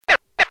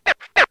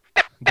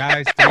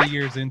Guys, 3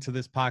 years into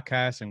this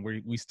podcast, and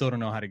we still don't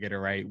know how to get it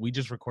right. We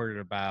just recorded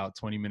about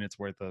 20 minutes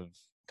worth of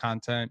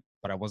content,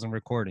 but I wasn't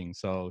recording.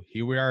 So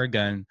here we are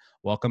again.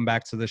 Welcome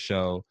back to the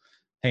show.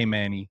 Hey,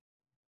 Manny,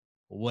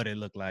 what it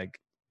look like?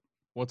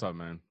 What's up,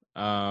 man?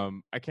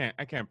 I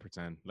can't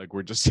pretend like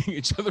we're just seeing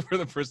each other for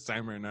the first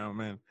time right now,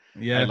 man. I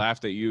Yeah,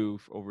 laughed at you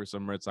over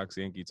some Red Sox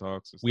Yankee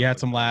talks and we stuff had like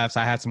some that. laughs.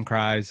 I had some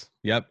cries.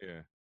 Yep.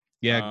 Yeah.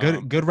 Yeah,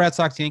 Um, good Red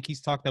Sox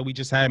Yankees talk that we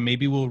just had.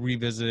 Maybe we'll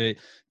revisit it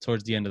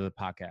towards the end of the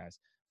podcast.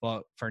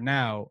 But for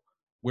now,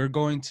 we're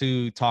going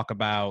to talk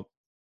about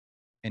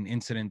an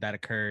incident that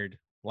occurred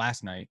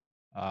last night,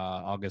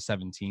 August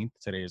 17th.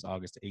 Today is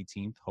August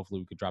 18th. Hopefully,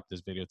 we could drop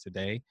this video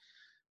today.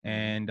 mhm.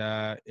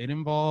 And it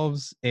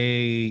involves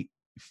a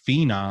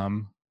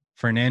phenom,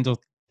 Fernando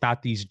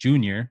Tatis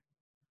Jr.,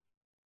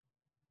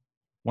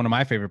 one of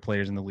my favorite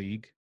players in the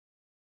league.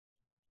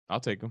 I'll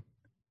take him.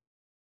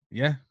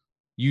 Yeah.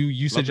 You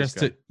Love this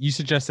guy.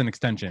 suggest an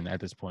extension at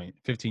this point.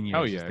 15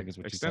 Hell years, I yeah. think is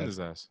what you Extend said. his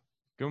ass.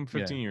 Give him Yeah.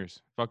 15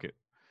 years. Fuck it.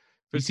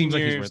 He 15 seems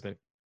like he's years. worth it.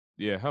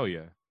 Yeah, hell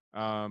yeah.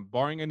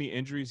 Barring any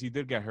injuries, he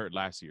did get hurt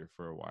last year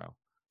for a while.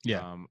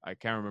 Yeah. I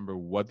can't remember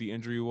what the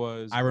injury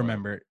was, I but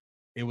remember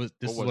it was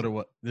what was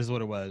it? this is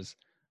what it was.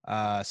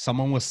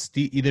 Someone was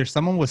either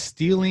someone was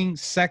stealing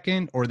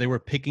second, or they were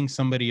picking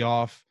somebody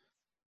off,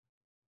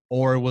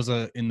 or it was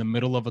in the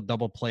middle of a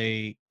double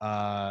play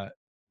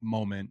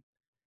moment,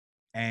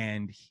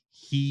 and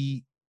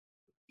he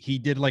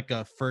did like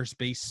a first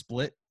base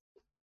split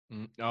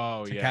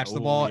Oh to yeah. catch the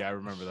Oh ball. yeah, I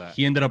remember that.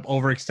 He ended up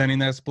overextending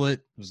that split.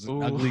 It was an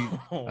Ooh. ugly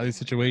Oh ugly my god.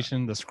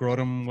 situation. The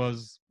scrotum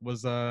was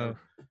Yeah.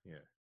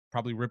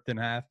 probably ripped in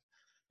half.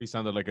 He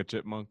sounded like a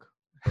chipmunk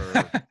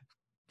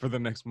for the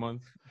next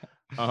month.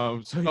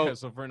 So yeah, So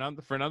so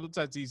Fernando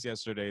Tatis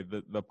yesterday,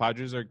 the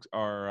Padres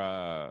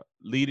are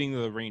leading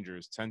the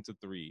Rangers 10-3.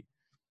 He in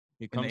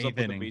the comes up eighth with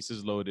the inning,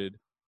 bases loaded,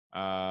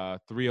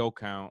 3-0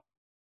 count,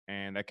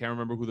 and I can't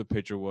remember who the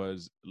pitcher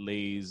was.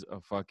 Lays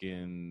a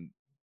fucking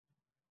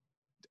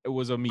it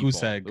was a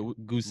meatball.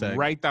 goose egg.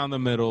 Right down the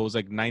middle. It was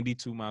like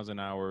 92 miles an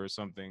hour or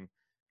something,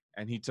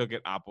 and he took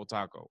it Apple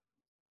Taco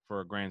for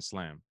a grand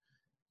slam.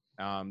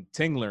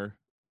 Tingler,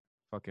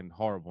 fucking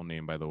horrible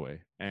name by the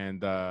way,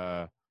 and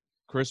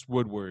Chris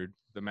Woodward,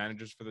 the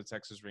managers for the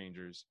Texas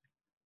Rangers.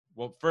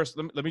 Well, first,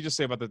 let me just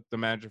say about the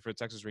manager for the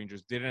Texas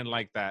Rangers. Didn't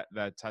like that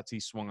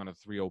Tatis swung on a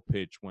 3-0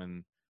 pitch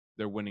when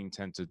they're winning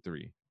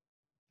 10-3.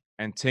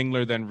 And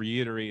Tingler then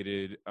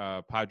reiterated,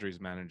 Padres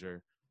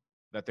manager,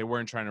 that they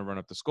weren't trying to run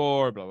up the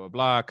score, blah, blah,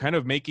 blah, kind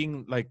of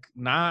making, like,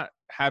 not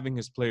having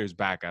his players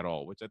back at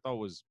all, which I thought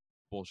was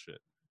bullshit.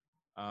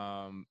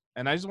 And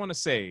I just want to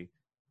say,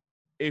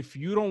 if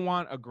you don't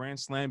want a grand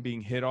slam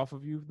being hit off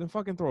of you, then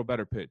fucking throw a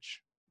better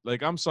pitch.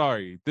 Like, I'm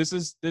sorry. This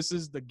is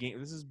the game.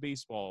 This is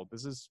baseball.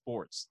 This is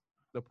sports.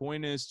 The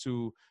point is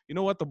to, you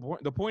know what?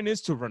 The point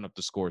is to run up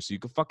the score so you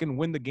can fucking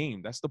win the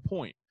game. That's the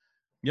point.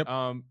 Yep.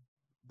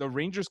 The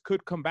Rangers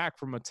could come back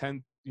from a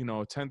 10-3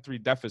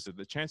 deficit.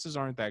 The chances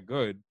aren't that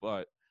good,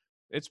 but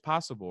it's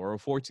possible, or a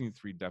 14-3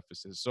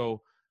 deficit.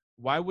 So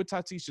why would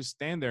Tatis just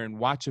stand there and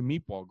watch a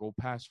meatball go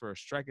past for a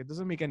strike? It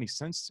doesn't make any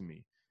sense to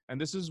me. And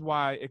this is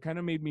why it kind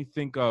of made me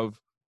think of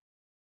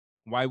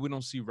why we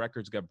don't see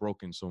records get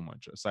broken so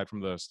much, aside from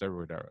the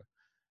steroid era.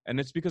 And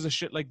it's because of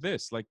shit like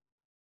this. Like,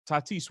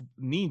 Tatis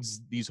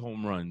needs these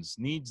home runs,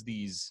 needs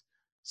these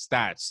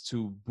stats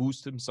to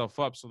boost himself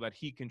up so that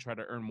he can try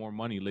to earn more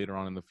money later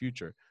on in the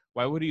future.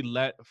 Why would he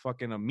let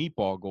fucking a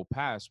meatball go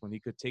past when he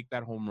could take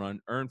that home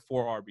run, earn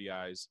 4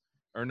 RBIs,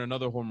 earn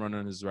another home run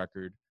on his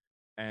record?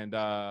 And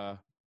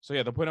so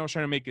yeah, the point I was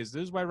trying to make is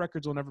this is why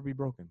records will never be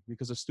broken,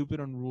 because of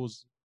stupid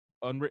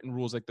unwritten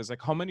rules like this.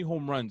 Like, how many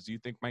home runs do you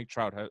think Mike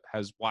Trout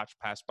has watched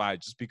pass by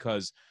just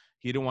because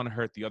he didn't want to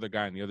hurt the other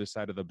guy on the other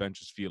side of the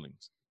bench's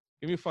feelings?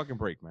 Give me a fucking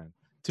break, man.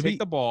 To Take be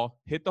the ball,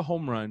 hit the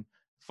home run.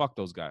 Fuck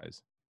those guys.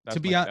 to That's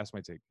be my hon- that's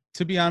my take.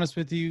 to be honest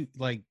with you,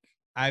 like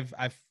I've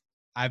I've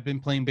I've been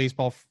playing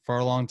baseball for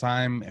a long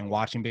time and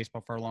watching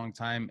baseball for a long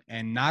time,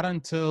 and not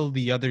until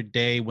the other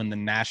day when the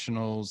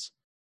Nationals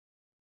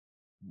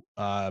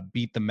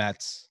beat the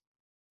Mets,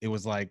 it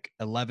was like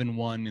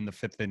 11-1 in the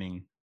fifth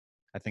inning,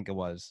 I think it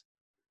was.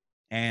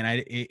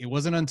 And it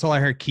wasn't until I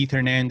heard Keith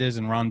Hernandez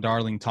and Ron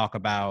Darling talk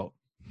about,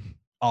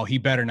 oh, he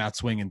better not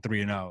swing in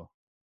 3-0,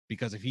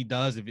 because if he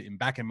does,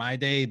 back in my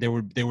day, there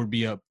would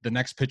be the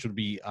next pitch would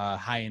be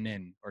high and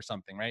in or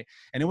something, right?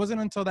 And it wasn't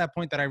until that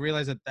point that I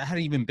realized that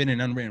hadn't even been an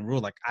unwritten rule.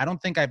 Like, I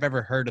don't think I've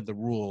ever heard of the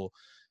rule,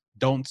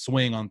 don't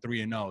swing on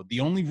 3-0. The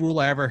only rule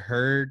I ever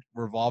heard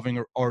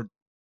revolving, or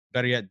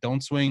better yet,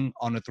 don't swing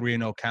on a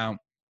 3-0 count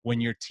when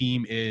your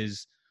team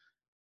is,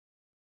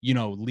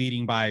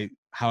 leading by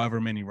however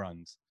many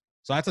runs.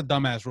 So that's a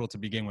dumbass rule to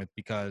begin with,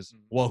 because,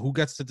 well, who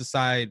gets to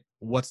decide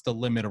what's the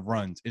limit of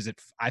runs?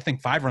 I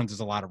think 5 runs is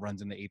a lot of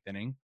runs in the eighth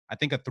inning. I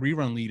think a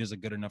 3-run lead is a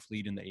good enough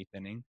lead in the eighth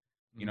inning.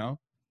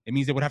 It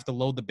means they would have to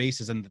load the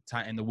bases, and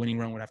the winning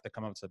run would have to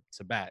come up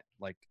to bat.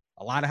 Like,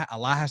 a lot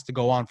has to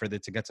go on for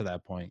it to get to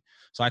that point.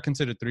 So I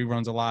consider 3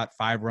 runs a lot,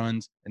 5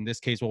 runs. In this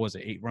case, what was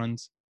it? 8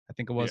 runs, I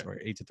think it was, Yeah, or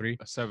 8-3,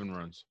 7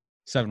 runs.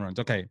 7 runs.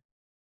 Okay.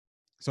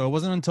 So it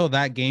wasn't until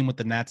that game with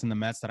the Nats and the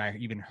Mets that I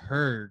even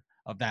heard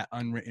of that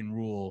unwritten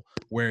rule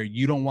where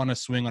you don't want to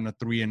swing on a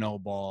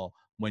 3-0 ball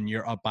when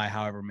you're up by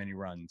however many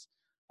runs.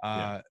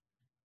 Yeah.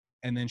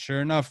 And then sure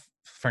enough,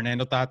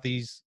 Fernando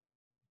Tatis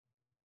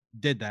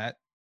did that.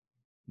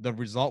 The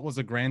result was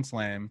a grand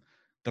slam.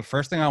 The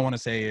first thing I want to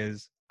say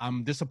is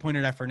I'm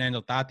disappointed at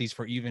Fernando Tatis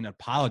for even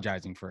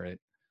apologizing for it.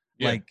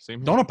 Yeah, Like, same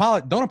here.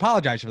 don't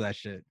apologize for that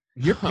shit.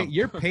 You're No.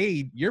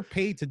 you're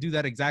paid to do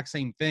that exact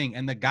same thing,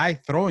 and the guy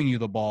throwing you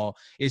the ball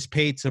is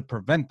paid to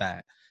prevent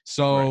that.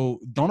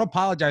 So don't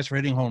apologize for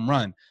hitting home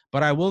run.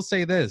 But I will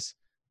say this: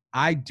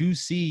 I do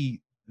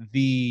see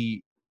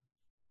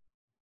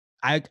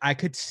I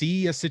could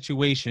see a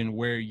situation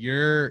where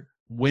you're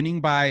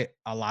winning by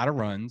a lot of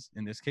runs,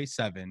 in this case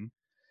 7,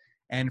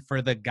 and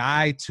for the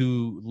guy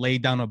to lay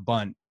down a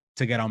bunt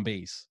to get on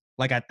base.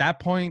 Like at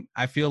that point,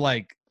 I feel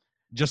like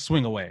just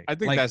swing away. I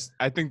think like,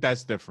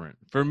 that's different.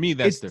 For me,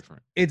 that's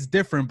different. It's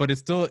different, but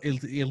it's still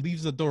it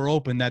leaves the door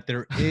open that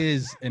there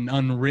is an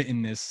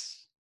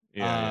unwrittenness.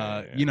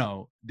 You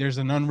know, there's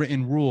an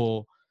unwritten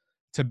rule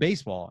to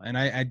baseball, and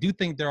I do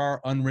think there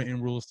are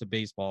unwritten rules to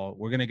baseball.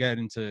 We're gonna get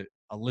into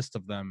a list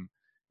of them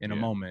in a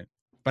moment,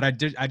 but I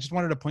just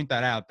wanted to point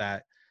that out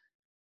that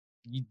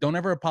you don't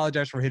ever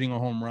apologize for hitting a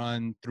home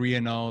run,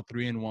 3-0,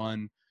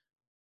 3-1.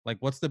 Like,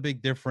 what's the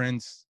big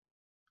difference?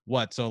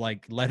 What? So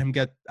like let him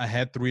get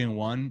ahead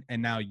 3-1,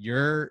 and now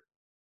you're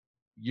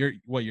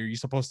you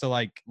supposed to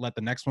like let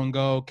the next one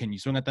go? Can you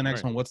swing at the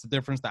next one? What's the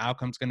difference? The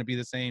outcome's going to be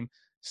the same.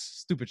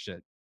 Stupid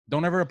shit.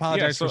 Don't ever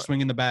apologize for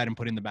swinging the bat and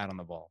putting the bat on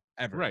the ball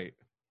ever. Right.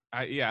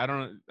 I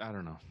don't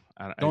know.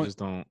 I just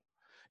don't.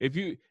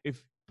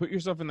 If put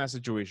yourself in that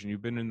situation,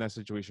 you've been in that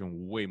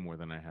situation way more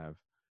than I have,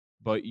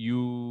 but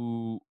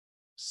you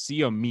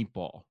see a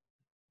meatball,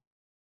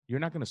 you're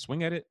not going to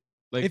swing at it.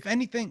 Like if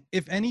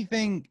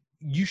anything,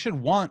 you should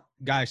want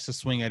guys to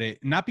swing at it,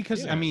 not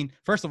because I mean,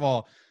 first of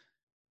all,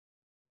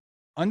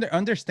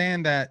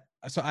 understand that.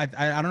 So I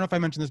don't know if I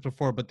mentioned this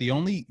before, but the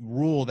only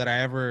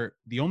unwritten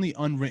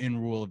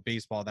rule of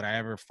baseball that I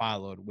ever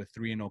followed with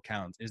 3-0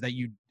 counts is that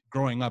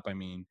growing up,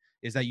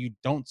 is that you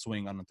don't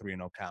swing on a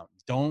 3-0 count.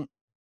 Don't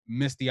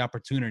miss the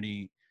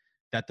opportunity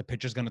that the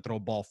pitcher's going to throw a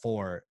ball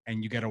for,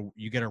 and you get a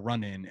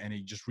run in, and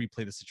you just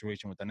replay the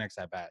situation with the next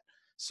at bat.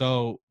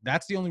 So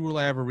that's the only rule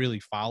I ever really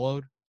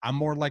followed. I'm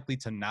more likely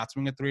to not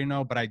swing a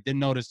 3-0, but I did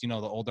notice, the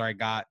older I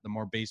got, the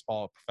more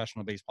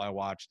professional baseball I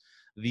watched,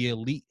 the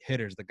elite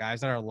hitters, the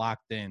guys that are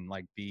locked in,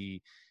 like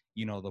the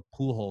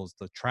Pujols,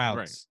 the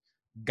Trouts,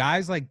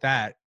 guys like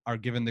that are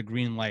given the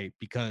green light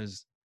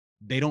because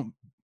there's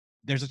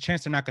a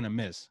chance they're not going to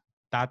miss.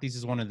 Tatis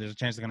is there's a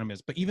chance they're going to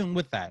miss. But even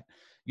with that,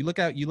 you look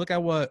at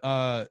what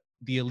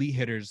the elite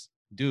hitters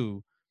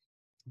do,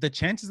 the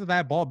chances of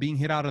that ball being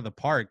hit out of the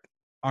park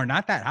are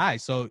not that high.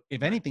 So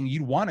if anything,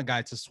 you'd want a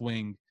guy to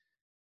swing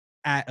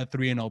at a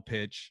 3-0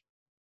 pitch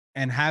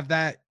and have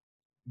that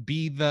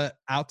be the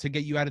out to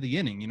get you out of the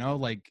inning.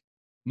 Like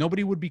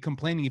nobody would be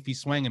complaining if he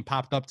swung and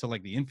popped up to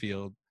like the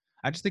infield.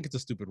 I just think it's a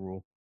stupid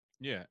rule.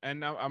 Yeah,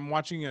 and now I'm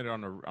watching it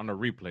on a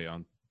replay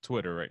on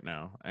Twitter right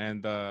now,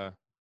 and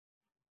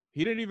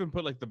he didn't even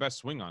put like the best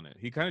swing on it.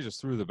 He kind of just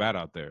threw the bat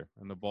out there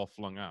and the ball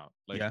flung out.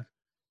 Like, yeah.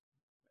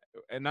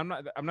 And I'm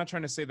not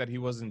trying to say that he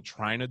wasn't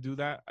trying to do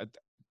that,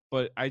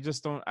 but I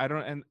don't.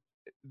 And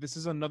this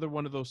is another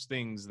one of those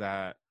things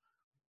that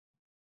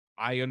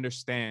I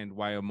understand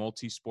why a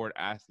multi-sport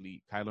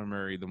athlete, Kyler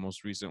Murray, the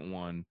most recent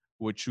one,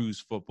 would choose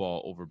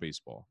football over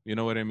baseball. You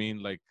know what I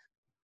mean? Like,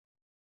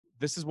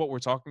 this is what we're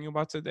talking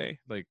about today.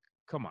 Like,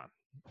 come on.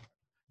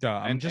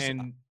 I'm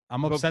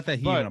upset that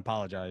he even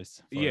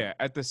apologized. Yeah.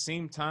 At the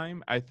same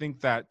time, I think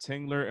that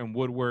Tingler and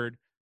Woodward,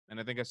 and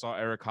I think I saw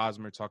Eric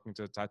Hosmer talking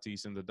to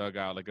Tatis in the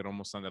dugout. Like, it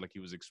almost sounded like he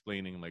was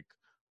explaining like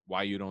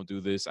why you don't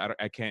do this.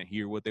 I can't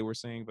hear what they were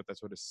saying, but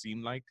that's what it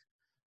seemed like.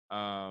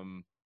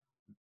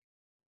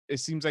 It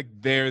seems like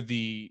they're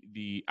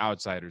the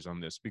outsiders on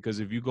this,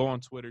 because if you go on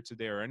Twitter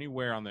today or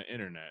anywhere on the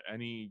internet,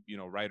 any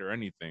writer or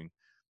anything,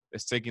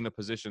 it's taking the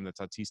position that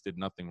Tatis did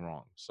nothing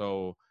wrong.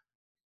 So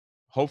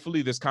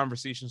hopefully this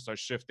conversation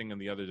starts shifting in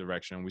the other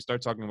direction. We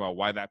start talking about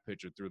why that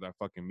pitcher threw that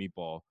fucking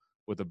meatball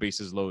with the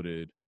bases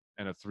loaded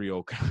and a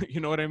 3-0 count.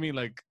 You know what I mean?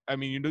 Like, I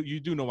mean, you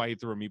do know why he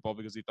threw a meatball,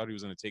 because he thought he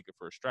was going to take it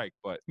for a strike.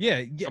 But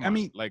yeah, I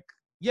mean, like,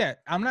 yeah,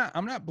 I'm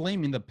not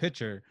blaming the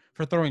pitcher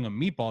for throwing a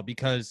meatball,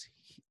 because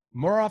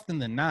more often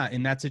than not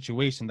in that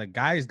situation, the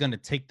guy is going to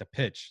take the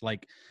pitch.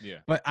 Like, yeah.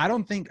 But I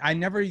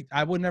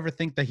would never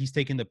think that he's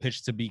taking the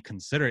pitch to be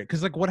considerate.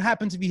 Cause like, what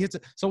happens if he hits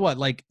it? So what,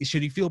 like,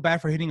 should he feel bad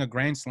for hitting a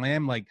grand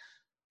slam, like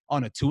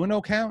on a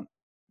 2-0 count?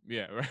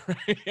 Yeah.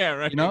 Right. Yeah.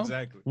 Right.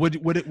 Exactly.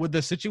 Would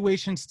the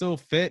situation still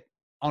fit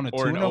on a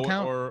 2-0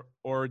 count?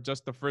 Or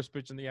just the first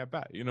pitch in the at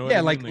bat, Yeah. What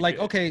I mean? Like,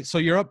 okay. So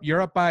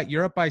you're up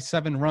by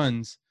 7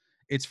 runs.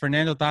 It's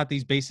Fernando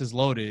Tatis, bases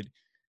loaded.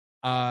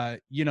 There's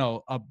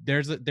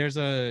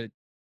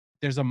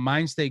a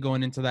mind state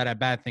going into that at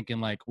bat, thinking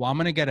like, well, I'm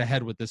gonna get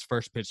ahead with this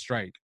first pitch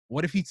strike.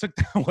 What if he took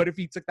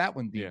that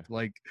one deep? Yeah.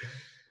 Like,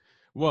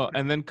 well,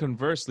 and then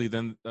conversely,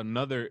 then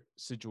another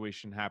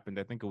situation happened.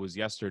 I think it was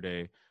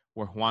yesterday,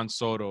 where Juan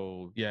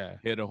Soto Yeah.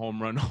 hit a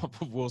home run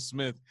off of Will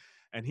Smith,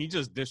 and he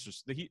just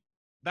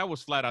that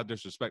was flat out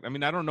disrespect. I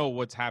mean, I don't know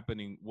what's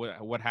happening,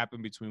 what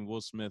happened between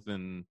Will Smith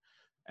and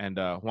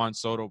Juan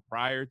Soto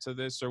prior to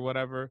this or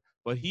whatever,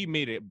 but he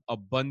made it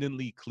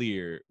abundantly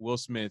clear, Will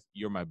Smith,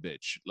 you're my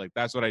bitch. Like,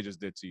 that's what I just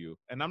did to you.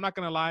 And I'm not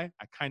gonna lie,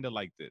 I kind of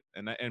liked it,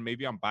 and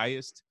maybe I'm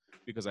biased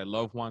because I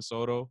love Juan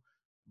Soto,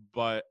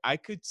 but I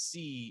could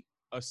see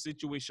a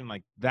situation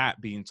like that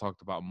being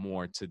talked about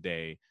more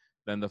today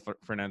than the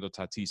Fernando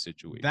Tatis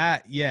situation.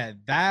 That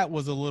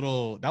was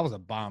a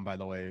bomb, by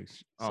the way.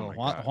 Oh So my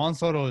God. Juan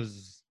Soto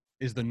is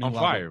the new On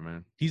fire,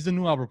 man. He's the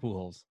new Albert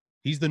Pujols.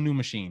 He's the new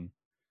machine.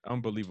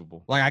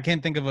 Unbelievable. Like, I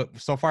can't think of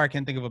I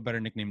can't think of a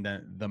better nickname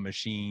than the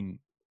machine,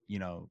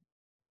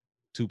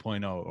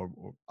 2.0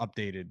 or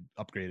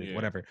upgraded,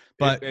 whatever.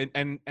 But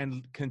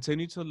and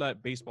continue to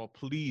let baseball,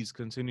 please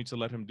continue to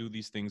let him do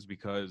these things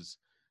because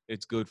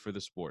it's good for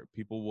the sport.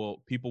 People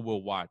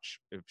will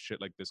watch if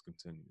shit like this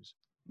continues.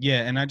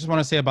 Yeah, and I just want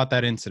to say about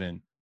that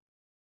incident,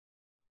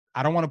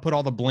 I don't want to put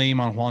all the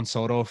blame on Juan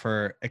Soto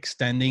for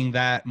extending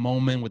that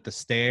moment with the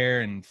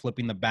stare and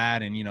flipping the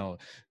bat and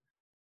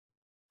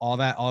all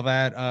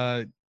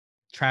that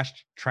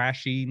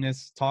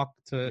trashiness talk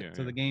to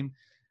the game.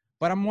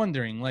 But I'm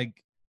wondering,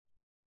 like,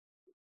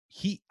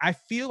 I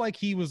feel like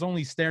he was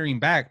only staring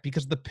back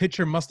because the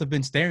pitcher must have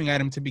been staring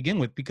at him to begin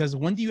with. Because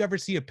when do you ever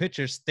see a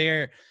pitcher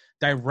stare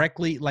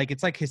directly? Like,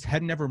 it's like his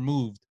head never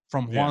moved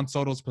from Juan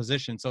Soto's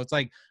position. So it's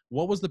like,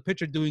 what was the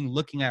pitcher doing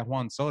looking at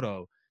Juan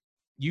Soto?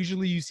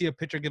 Usually you see a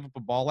pitcher give up a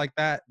ball like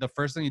that, the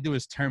first thing you do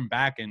is turn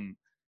back and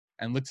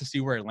look to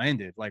see where it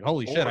landed. Like,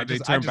 holy shit. Or they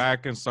turn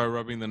back and start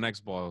rubbing the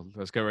next ball.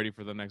 Let's get ready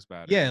for the next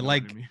batter. Yeah,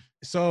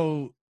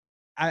 so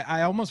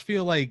I almost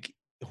feel like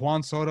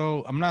Juan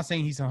Soto, I'm not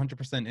saying he's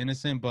 100%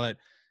 innocent, but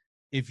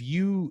if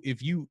you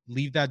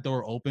leave that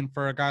door open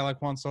for a guy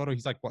like Juan Soto,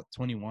 he's like, what,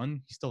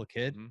 21? He's still a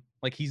kid. Mm-hmm.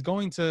 Like, he's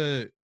going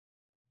to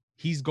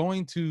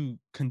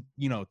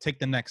take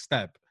the next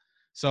step.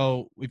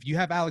 So if you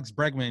have Alex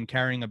Bregman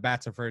carrying a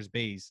bat to first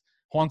base,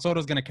 Juan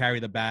Soto's going to carry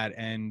the bat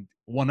and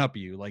one-up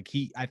you. Like,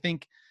 I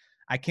think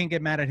I can't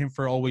get mad at him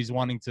for always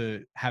wanting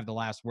to have the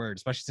last word,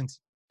 especially since he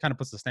kind of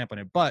puts the stamp on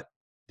it. But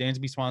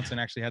Dansby Swanson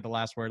actually had the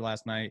last word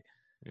last night.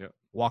 Yeah,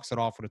 walks it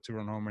off with a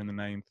 2-run homer in the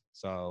 9th.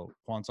 So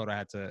Juan Soto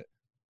had to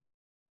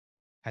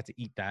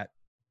eat that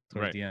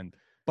towards the end.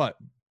 But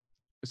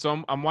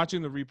so I'm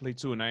watching the replay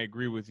too, and I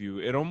agree with you.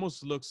 It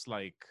almost looks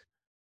like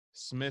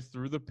Smith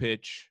threw the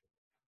pitch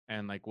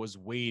and like was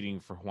waiting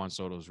for Juan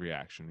Soto's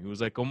reaction. He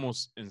was like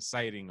almost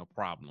inciting a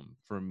problem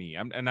for me.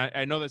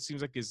 I know that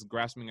seems like he's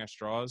grasping at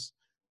straws,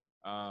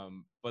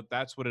 but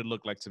that's what it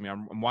looked like to me.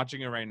 I'm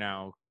watching it right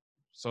now.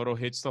 Soto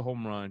hits the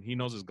home run. He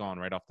knows it's gone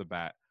right off the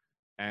bat,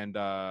 and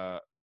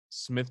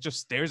Smith just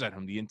stares at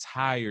him the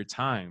entire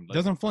time. Like,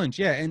 doesn't flinch.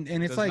 Yeah, and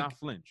it's like not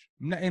flinch.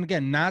 And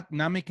again, not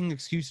making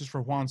excuses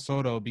for Juan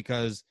Soto,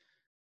 because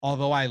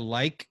although I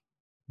like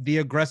the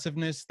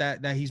aggressiveness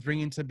that he's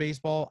bringing to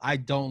baseball, I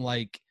don't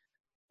like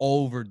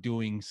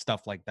overdoing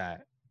stuff like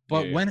that.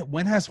 But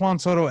when has Juan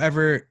Soto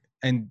ever,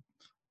 and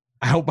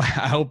I hope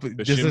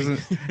this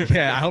isn't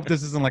I hope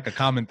this isn't like a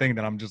common thing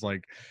that I'm just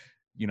like,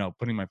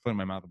 putting my foot in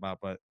my mouth about,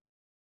 but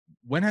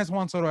when has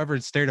Juan Soto ever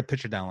stared a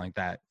pitcher down like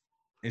that?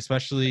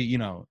 Especially,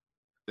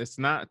 it's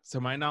not,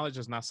 to my knowledge,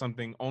 it's not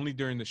something only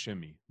during the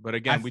shimmy. But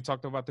again, we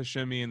talked about the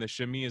shimmy, and the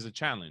shimmy is a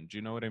challenge.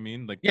 You know what I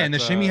mean? Like, and the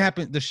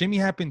shimmy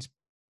happens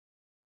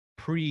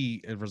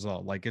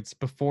pre-result. Like, it's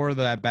before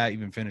the bat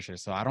even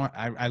finishes. So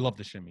I love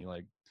the shimmy.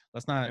 Like,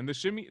 let's not. And the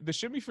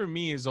shimmy for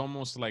me is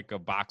almost like a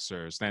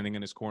boxer standing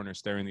in his corner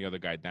staring the other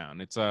guy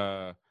down. It's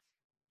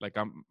like,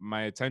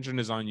 my attention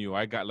is on you.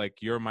 I got, like,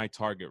 you're my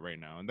target right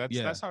now. And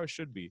that's how it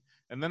should be.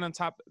 And then on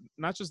top,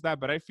 not just that,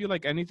 but I feel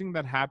like anything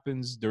that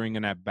happens during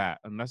an at bat,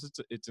 unless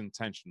it's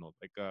intentional,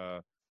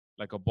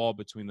 like a ball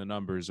between the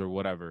numbers or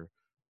whatever,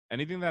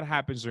 anything that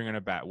happens during an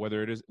at bat,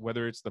 whether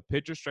it's the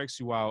pitcher strikes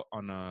you out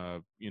on a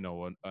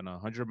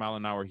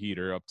 100-mile-an-hour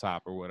heater up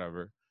top or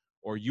whatever,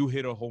 or you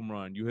hit a home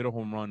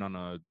run on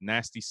a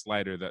nasty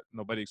slider that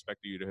nobody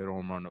expected you to hit a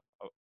home run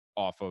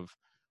off of,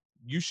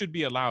 you should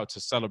be allowed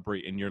to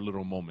celebrate in your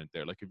little moment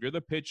there. Like, if you're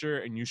the pitcher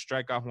and you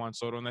strike out Juan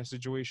Soto in that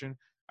situation,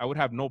 I would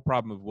have no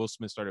problem if Will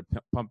Smith started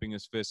pumping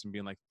his fist and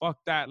being like, fuck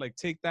that, like,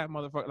 take that,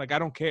 motherfucker. Like, I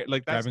don't care.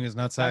 Like, that's grabbing his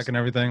nutsack and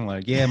everything.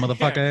 Like, yeah,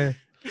 motherfucker.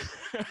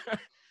 Yeah.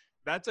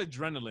 That's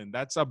adrenaline.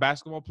 That's a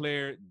basketball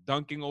player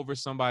dunking over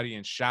somebody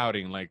and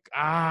shouting like,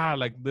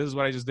 like, this is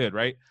what I just did,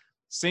 right?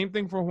 Same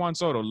thing for Juan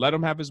Soto. Let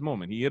him have his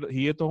moment. He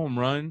hit the home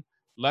run.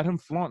 Let him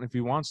flaunt if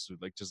he wants to.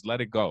 Like, just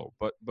let it go.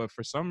 But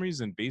for some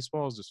reason,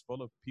 baseball is just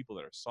full of people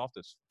that are soft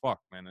as fuck,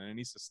 man, and it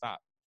needs to stop.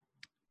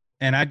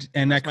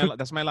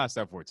 That's my last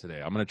F word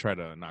today. I'm gonna try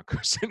to not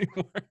curse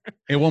anymore.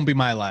 It won't be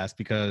my last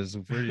because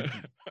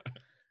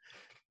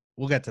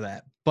we'll get to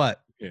that.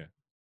 But yeah,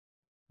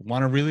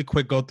 want to really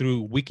quick go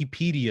through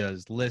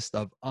Wikipedia's list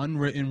of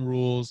unwritten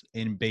rules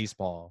in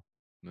baseball.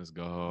 Let's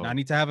go. Now, I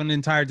need to have an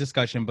entire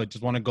discussion, but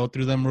just want to go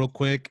through them real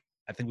quick.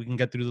 I think we can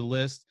get through the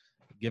list,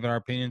 give our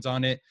opinions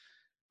on it.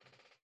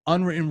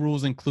 Unwritten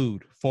rules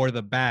include, for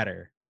the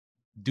batter,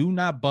 Do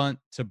not bunt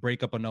to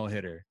break up a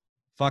no-hitter.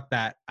 Fuck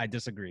that. I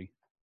disagree.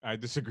 I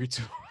disagree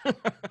too.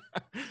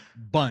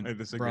 Bunt, I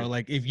disagree. bro.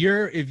 Like if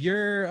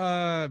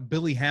you're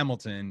Billy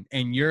Hamilton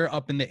and you're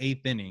up in the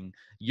 8th inning,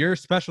 your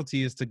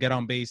specialty is to get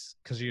on base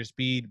because of your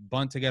speed,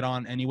 bunt to get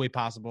on any way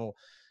possible.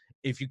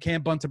 If you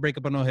can't bunt to break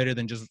up a no-hitter,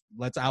 then just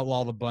let's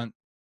outlaw the bunt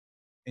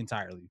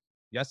entirely.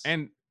 Yes.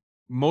 And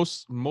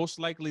most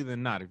likely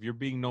than not, if you're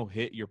being no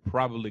hit, you're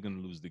probably going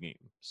to lose the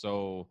game.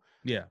 So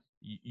yeah,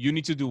 you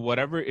need to do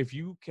whatever. If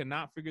you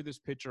cannot figure this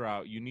pitcher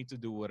out, you need to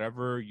do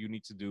whatever you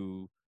need to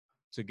do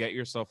to get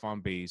yourself on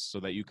base so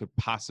that you could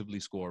possibly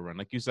score a run.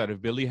 Like you said, if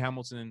Billy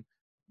Hamilton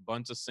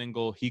bunts a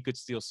single, he could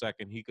steal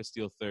second, he could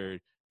steal third.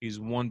 He's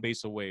one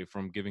base away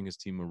from giving his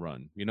team a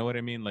run. You know what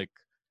I mean? Like,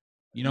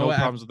 you know no what?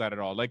 problems with that at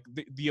all. Like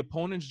the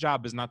opponent's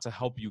job is not to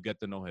help you get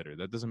the no-hitter.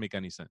 That doesn't make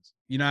any sense.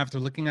 You know, after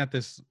looking at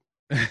this,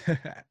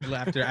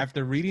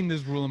 after reading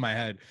this rule in my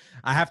head,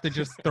 I have to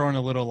just throw in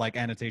a little like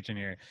annotation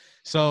here.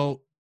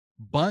 So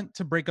bunt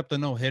to break up the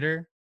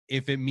no-hitter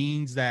if it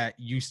means that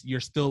you're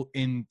still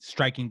in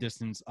striking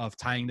distance of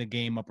tying the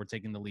game up or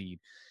taking the lead.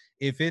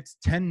 If it's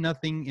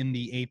 10-0 in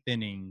the 8th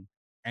inning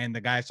and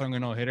the guy's throwing a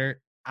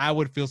no-hitter, I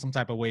would feel some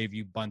type of way if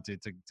you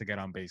bunted to get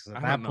on base.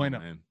 At that point,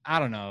 I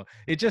don't know.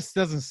 It just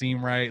doesn't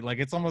seem right. Like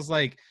it's almost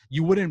like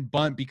you wouldn't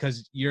bunt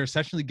because you're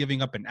essentially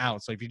giving up an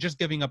out. So if you're just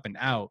giving up an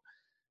out,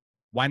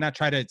 why not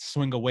try to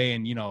swing away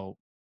and,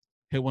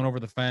 hit one over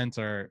the fence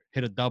or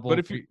hit a double?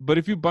 But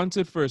if you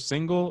bunted for a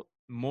single,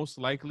 most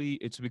likely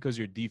it's because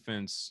your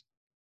defense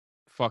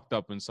fucked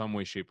up in some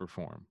way, shape, or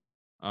form.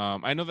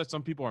 I know that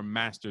some people are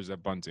masters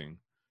at bunting,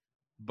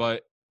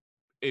 but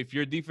if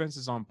your defense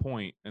is on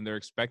point and they're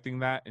expecting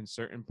that in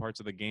certain parts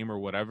of the game or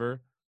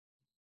whatever,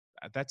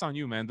 that's on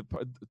you, man.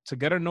 To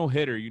get a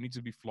no-hitter, you need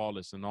to be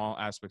flawless in all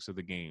aspects of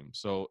the game.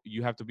 So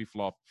you have to be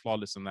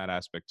flawless in that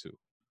aspect too.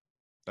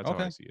 That's how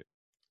I see it.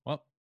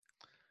 Well,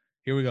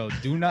 here we go.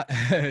 Do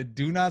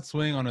not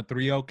swing on a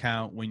 3-0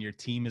 count when your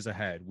team is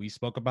ahead. We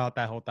spoke about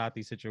that whole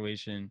Tatis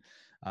situation.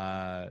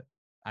 I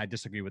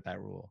disagree with that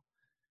rule.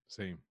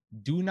 Same.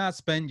 Do not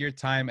spend your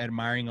time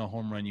admiring a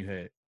home run you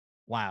hit.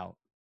 Wow.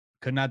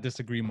 Could not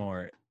disagree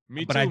more.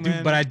 Me too,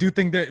 man. But I do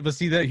think that, but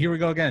see that here we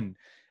go again.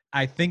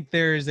 I think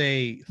there's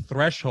a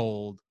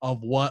threshold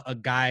of what a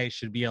guy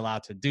should be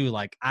allowed to do.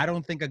 Like, I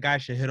don't think a guy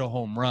should hit a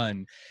home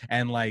run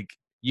and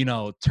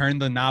turn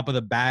the knob of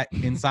the bat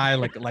inside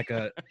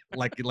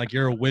like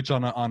you're a witch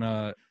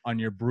on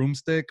your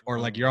broomstick, or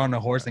like you're on a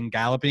horse and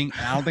galloping.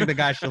 And I don't think the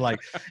guy should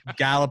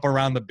gallop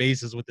around the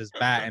bases with his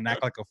bat and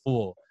act like a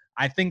fool.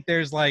 I think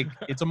there's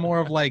it's a more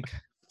of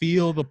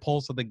feel the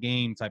pulse of the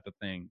game type of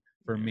thing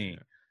for me.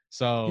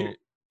 So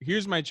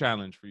here's my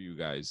challenge for you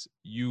guys.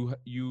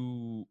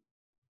 You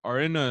are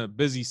in a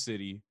busy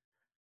city.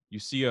 You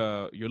see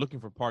you're looking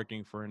for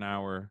parking for an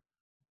hour,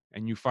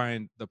 and you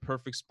find the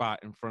perfect spot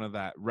in front of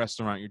that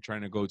restaurant you're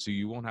trying to go to.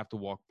 You won't have to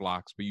walk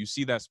blocks, but you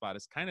see that spot.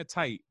 It's kind of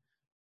tight,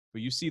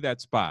 but you see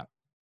that spot,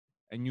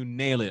 and you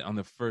nail it on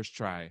the first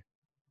try.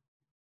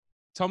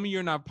 Tell me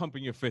you're not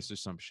pumping your fist or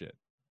some shit.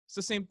 It's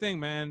the same thing,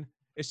 man.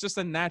 It's just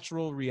a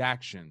natural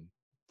reaction.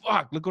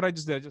 Fuck, look what I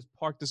just did. I just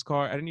parked this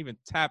car. I didn't even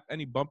tap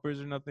any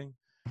bumpers or nothing.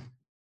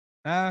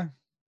 You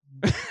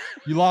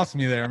lost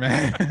me there,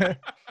 man.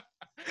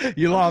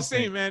 You lost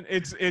me. Man.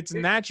 It's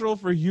natural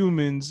for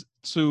humans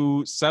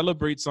to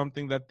celebrate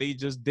something that they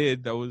just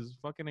did that was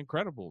fucking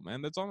incredible,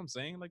 man. That's all I'm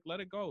saying.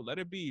 Let it go. Let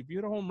it be. If you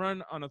hit a home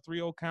run on a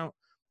 3-0 count,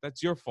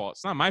 that's your fault.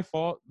 It's not my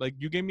fault.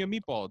 You gave me a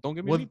meatball. Don't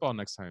give me a meatball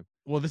next time.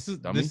 Well, this is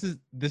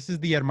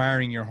the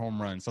admiring your home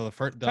run. So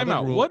the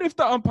other rule. What if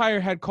the umpire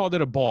had called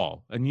it a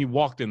ball and he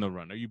walked in the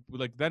run? Are you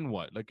then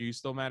what? Are you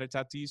still mad at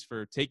Tatis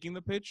for taking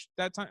the pitch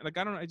that time? I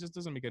don't know. It just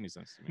doesn't make any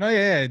sense to me. No,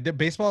 yeah. The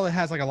baseball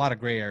has a lot of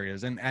gray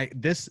areas, and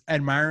this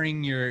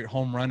admiring your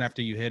home run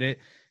after you hit it.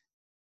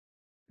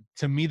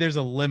 To me, there's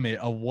a limit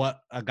of what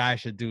a guy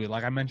should do.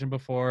 Like I mentioned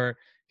before,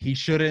 he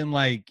shouldn't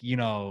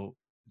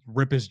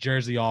rip his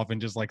jersey off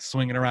and just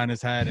swing it around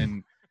his head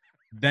and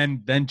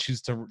then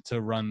choose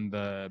to run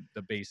the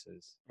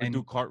bases and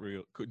do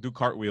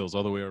cartwheels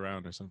all the way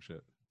around or some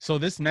shit. So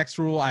this next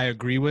rule I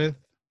agree with,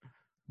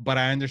 but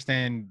I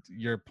understand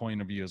your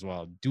point of view as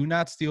well. Do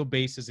not steal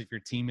bases if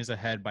your team is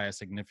ahead by a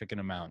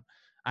significant amount.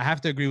 I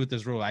have to agree with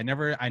this rule. I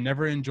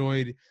never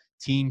enjoyed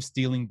teams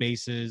stealing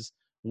bases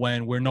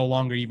when we're no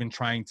longer even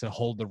trying to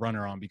hold the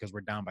runner on because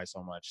we're down by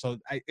so much. So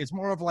it's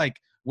more of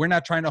we're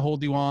not trying to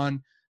hold you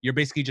on. You're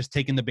basically just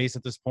taking the base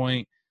at this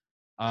point.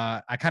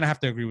 I kind of have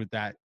to agree with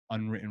that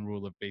unwritten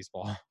rule of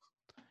baseball.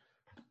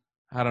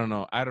 I don't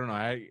know.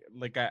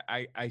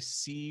 I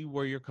see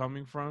where you're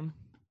coming from,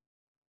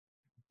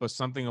 but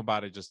something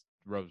about it just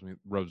rubs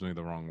me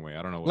the wrong way.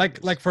 I don't know.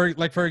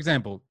 For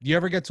example, do you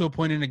ever get to a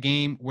point in a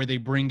game where they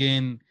bring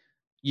in,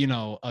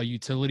 a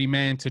utility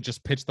man to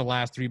just pitch the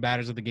last 3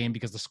 batters of the game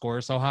because the score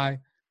is so high?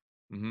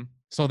 Mm-hmm.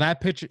 So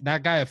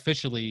that guy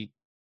officially,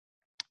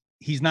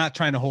 he's not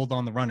trying to hold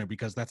on the runner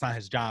because that's not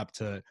his job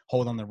to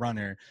hold on the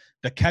runner.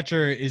 The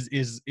catcher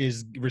is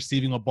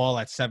receiving a ball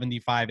at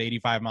 75,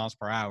 85 miles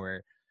per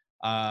hour.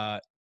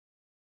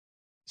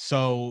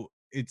 So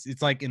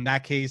it's like in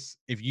that case,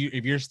 if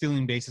you're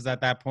stealing bases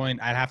at that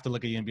point, I'd have to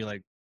look at you and be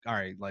like, all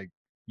right, like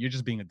you're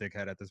just being a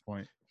dickhead at this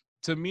point.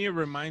 To me, it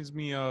reminds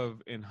me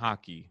of in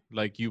hockey,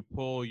 like you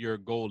pull your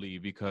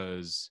goalie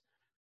because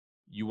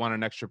you want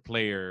an extra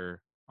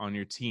player on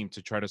your team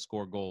to try to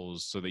score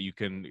goals so that you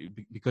can,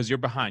 because you're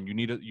behind. You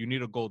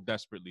need a goal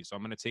desperately. So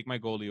I'm going to take my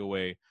goalie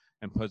away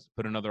and put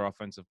another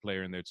offensive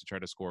player in there to try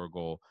to score a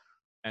goal.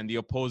 And the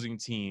opposing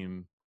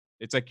team,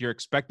 it's like you're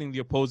expecting the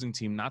opposing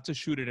team not to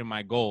shoot it in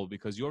my goal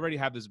because you already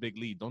have this big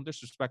lead. Don't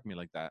disrespect me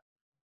like that.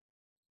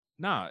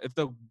 Nah, if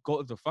the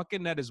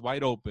fucking net is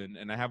wide open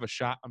and I have a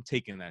shot, I'm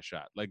taking that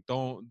shot. Like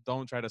don't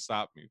try to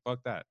stop me. Fuck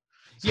that.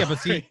 Yeah,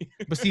 Sorry.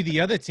 but see the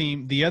other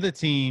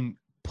team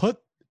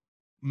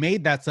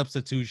made that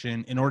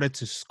substitution in order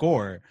to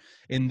score.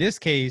 In this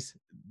case,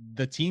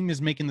 the team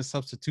is making the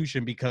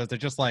substitution because they're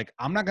just like,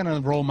 I'm not gonna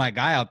roll my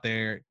guy out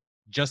there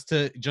just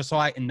so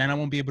and then I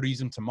won't be able to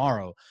use him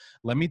tomorrow.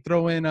 Let me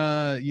throw in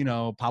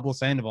Pablo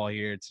Sandoval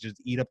here to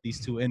just eat up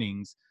these 2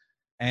 innings.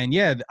 And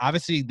yeah,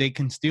 obviously they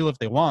can steal if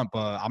they want,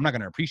 but I'm not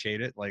gonna appreciate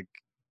it. Like,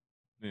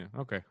 Yeah,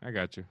 okay, I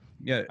got you.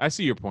 yeah, I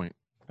see your point.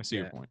 I see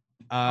your yeah. point.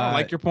 I don't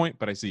like your point,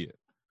 but I see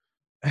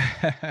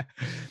it.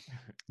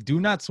 Do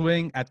not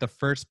swing at the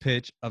first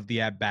pitch of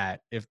the at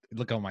bat.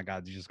 Oh my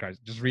God, Jesus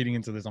Christ! Just reading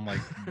into this, I'm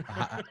like,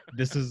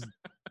 this is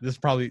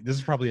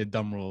probably a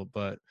dumb rule,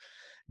 but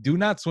do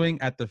not swing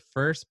at the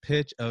first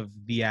pitch of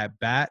the at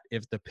bat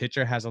if the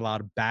pitcher has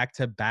allowed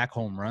back-to-back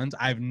home runs.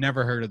 I've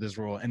never heard of this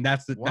rule, and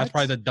that's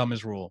probably the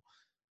dumbest rule.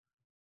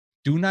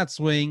 Do not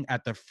swing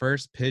at the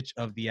first pitch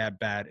of the at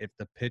bat if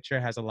the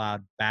pitcher has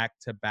allowed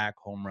back-to-back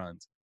home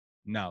runs.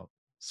 No,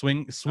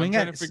 swing I'm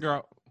trying to figure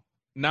out.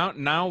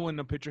 Now, when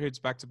the pitcher hits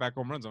back-to-back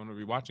home runs, I'm going to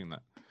be watching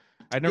that.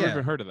 I'd never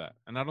even heard of that,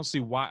 and I don't see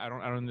why. I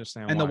don't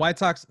understand. And why.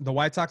 the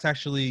White Sox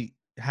actually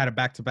had a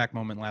back-to-back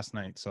moment last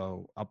night,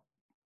 so I'll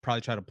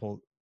probably try to pull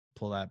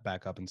that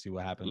back up and see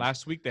what happens.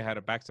 Last week they had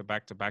a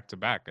back-to-back.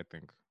 I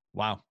think.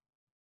 Wow.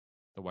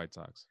 The White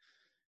Sox.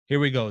 Here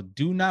we go.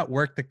 Do not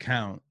work the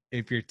count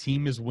if your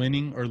team is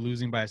winning or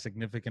losing by a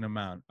significant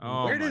amount.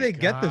 Where did they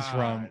get this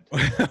from?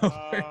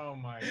 Oh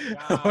my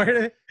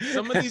God!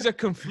 Some of these are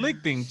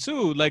conflicting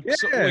too. Like, yeah,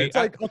 wait, it's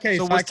like, okay,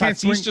 so was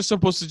Tatis just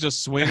supposed to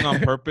just swing on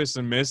purpose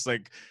and miss?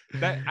 Like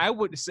that, I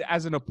would,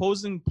 as an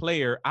opposing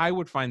player, I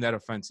would find that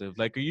offensive.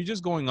 Like, are you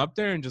just going up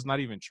there and just not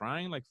even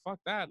trying? Like, fuck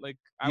that. Like,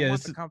 I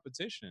want the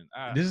competition.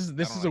 This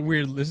is a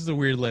weird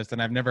list,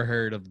 and I've never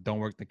heard of don't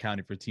work the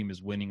count if your team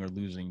is winning or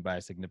losing by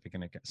a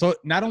significant account. So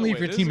not only if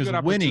your team is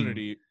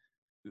winning.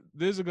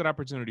 There's a good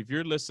opportunity. If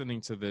you're listening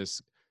to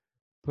this,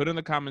 put in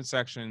the comment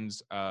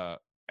sections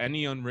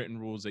any unwritten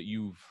rules that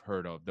you've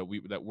heard of that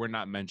we're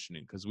not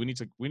mentioning, because we need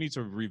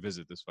to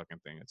revisit this fucking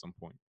thing at some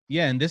point.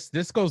 Yeah, and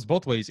this goes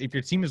both ways. If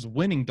your team is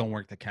winning, don't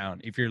work the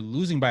count. If you're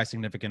losing by a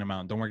significant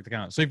amount, don't work the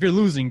count. So if you're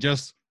losing,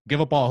 just give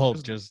up all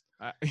hope.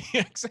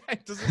 Yeah, exactly.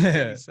 Doesn't make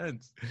any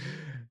sense.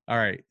 All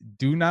right.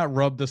 Do not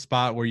rub the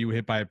spot where you were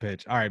hit by a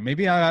pitch. All right.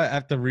 Maybe I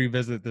have to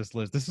revisit this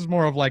list. This is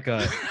more of like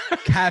a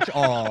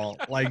catch-all.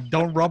 Like,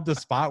 don't rub the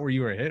spot where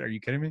you were hit. Are you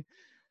kidding me?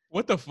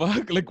 What the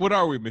fuck? Like, what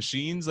are we,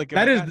 machines? Like,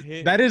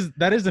 that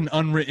is an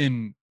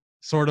unwritten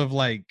sort of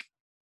like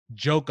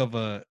joke of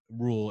a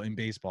rule in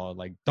baseball.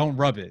 Like, don't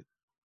rub it.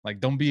 Like,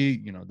 don't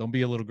be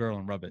a little girl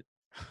and rub it.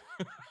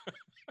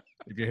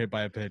 If you're hit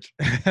by a pitch.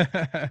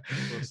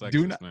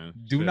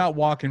 Do not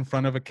walk in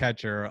front of a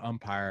catcher or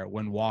umpire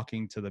when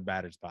walking to the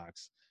batter's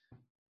box.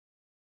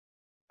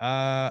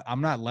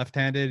 I'm not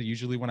left-handed.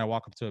 Usually when I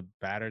walk up to a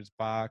batter's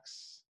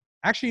box.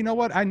 Actually, you know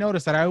what? I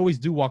noticed that I always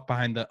do walk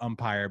behind the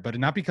umpire, but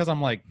not because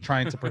I'm like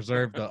trying to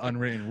preserve the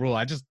unwritten rule.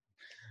 I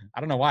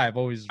don't know why.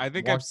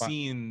 I've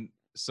seen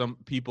some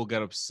people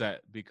get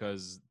upset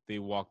because they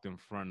walked in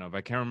front of,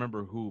 I can't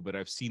remember who, but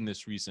I've seen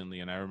this recently,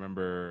 and I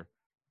remember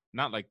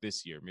not like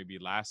this year, maybe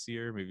last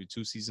year, maybe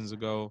 2 seasons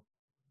ago.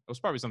 It was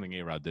probably something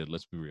A-Rod did.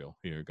 Let's be real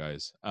here,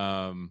 guys.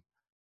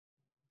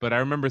 But I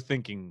remember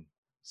thinking,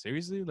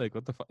 seriously? Like,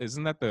 what the fuck?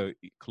 Isn't that the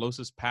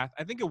closest path?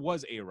 I think it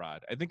was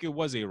A-Rod.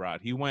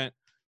 He went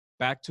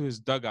back to his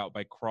dugout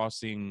by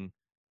crossing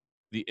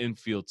the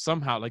infield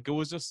somehow. Like, it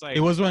was just like...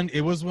 It was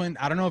when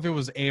I don't know if it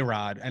was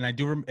A-Rod, and I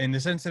do and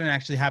this incident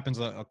actually happens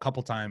a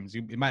couple times.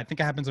 I think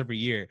it happens every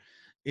year.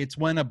 It's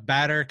when a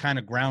batter kind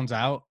of grounds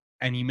out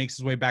and he makes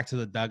his way back to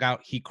the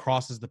dugout. He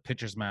crosses the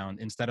pitcher's mound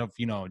instead of,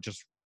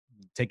 just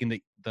taking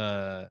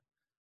the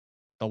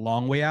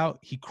long way out.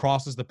 He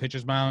crosses the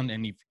pitcher's mound,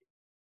 and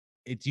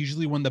it's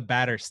usually when the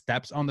batter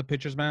steps on the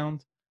pitcher's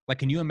mound. Like,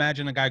 can you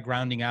imagine a guy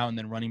grounding out and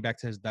then running back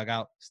to his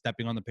dugout,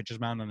 stepping on the pitcher's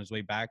mound on his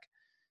way back?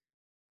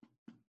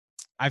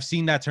 I've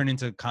seen that turn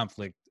into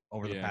conflict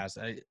over the past.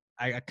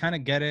 I kind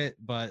of get it,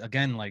 but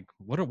again, like,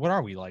 what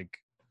are we like?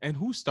 And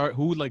who started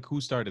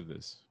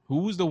this? Who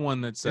was the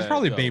one that said? It's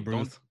probably Babe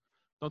Ruth.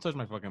 Don't touch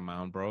my fucking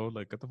mound, bro.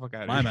 Like, get the fuck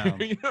out of my here.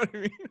 Mound. You know what I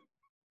mean?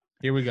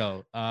 Here we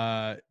go.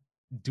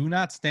 Do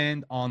not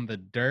stand on the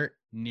dirt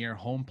near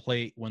home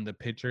plate when the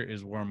pitcher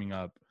is warming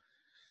up.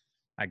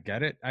 I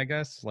get it, I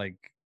guess. Like,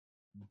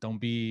 don't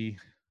be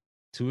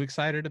too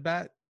excited to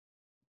bat.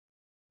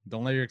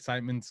 Don't let your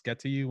excitements get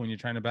to you when you're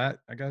trying to bat,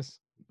 I guess.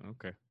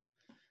 Okay.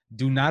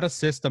 Do not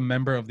assist a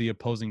member of the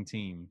opposing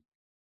team.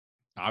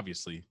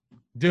 Obviously.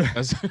 Dude,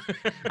 That's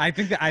I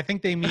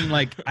think they mean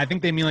like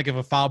if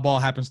a foul ball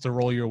happens to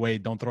roll your way,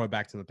 don't throw it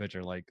back to the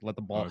pitcher. Like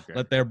Okay.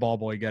 let their ball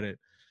boy get it.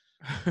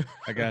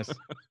 I guess.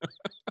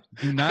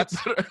 Do not.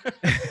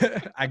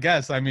 I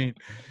guess. I mean,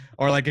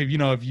 or like if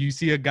you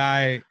see a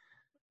guy,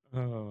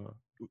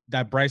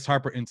 that Bryce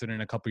Harper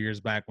incident a couple years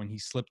back when he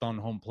slipped on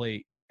home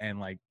plate and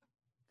like,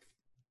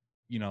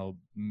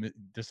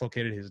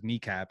 dislocated his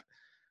kneecap.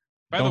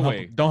 By the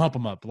way, don't help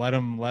him up. Let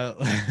him.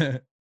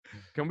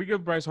 Can we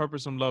give Bryce Harper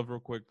some love real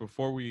quick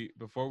before we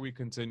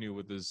continue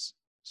with this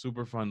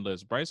super fun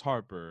list? Bryce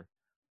Harper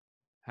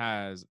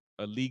has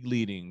a league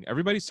leading.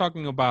 Everybody's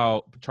talking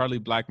about Charlie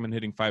Blackmon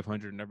hitting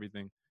 500 and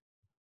everything.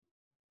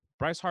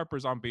 Bryce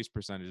Harper's on base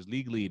percentage,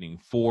 league leading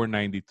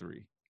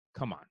 493.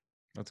 Come on.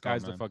 Let's go,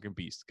 Guy's man. the fucking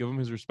beast. Give him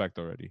his respect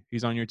already.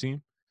 He's on your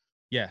team?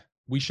 Yeah.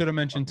 We should have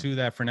mentioned too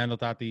that Fernando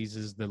Tatis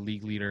is the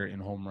league leader in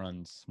home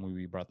runs.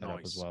 We brought that up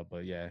as well.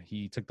 But yeah,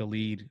 he took the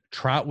lead.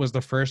 Trout was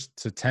the first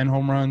to 10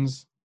 home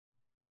runs.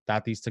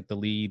 Tatis took the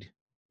lead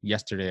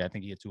yesterday. I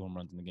think he had 2 home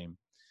runs in the game.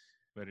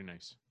 Very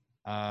nice.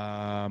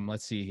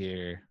 Let's see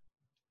here.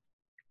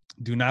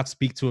 Do not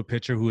speak to a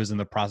pitcher who is in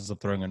the process of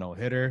throwing a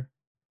no-hitter.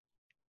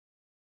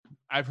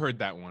 I've heard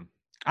that one.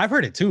 I've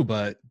heard it too,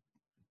 but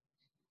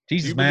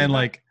Jesus, man,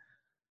 like,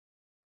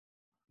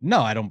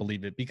 no, I don't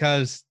believe it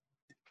because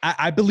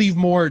I believe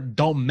more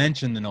don't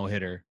mention the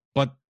no-hitter.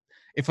 But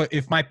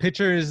if my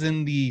pitcher is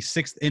in the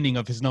 6th inning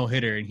of his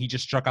no-hitter and he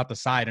just struck out the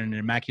side in an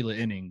immaculate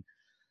inning,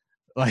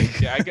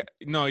 like, yeah,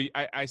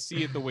 I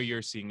see it the way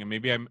you're seeing it.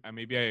 Maybe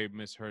I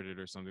misheard it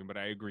or something, but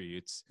I agree.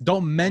 It's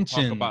don't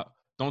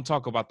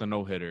talk about the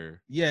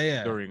no-hitter.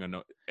 Yeah. During a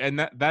no, and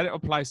that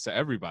applies to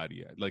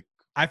everybody. Like,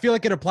 I feel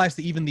like it applies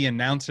to even the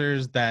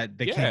announcers that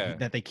they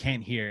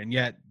can't hear, and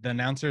yet the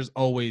announcers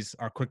always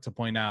are quick to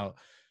point out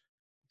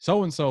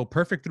so and so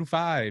perfect through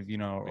 5,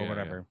 or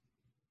whatever.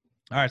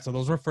 Yeah. All right, so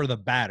those were for the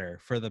batter.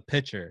 For the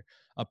pitcher,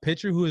 a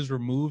pitcher who is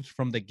removed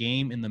from the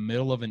game in the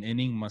middle of an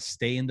inning must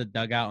stay in the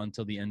dugout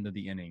until the end of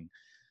the inning.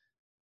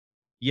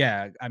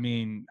 Yeah, I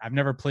mean, I've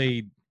never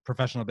played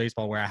professional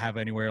baseball where I have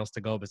anywhere else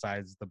to go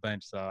besides the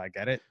bench, so I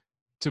get it.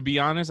 To be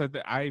honest,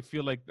 I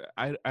feel like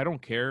I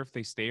don't care if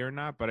they stay or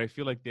not, but I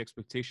feel like the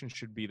expectation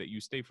should be that you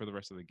stay for the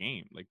rest of the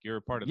game. Like, you're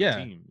a part of the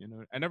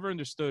team. I never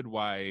understood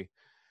why.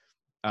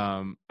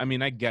 I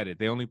mean, I get it.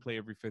 They only play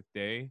every 5th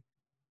day,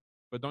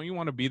 but don't you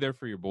want to be there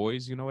for your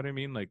boys? You know what I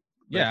mean? Like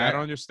I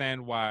don't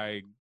understand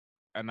why.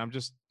 And I'm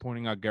just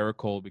pointing out Garrett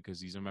Cole because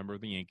he's a member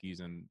of the Yankees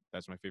and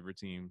that's my favorite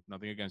team.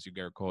 Nothing against you,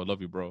 Garrett Cole. I love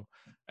you, bro.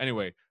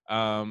 Anyway,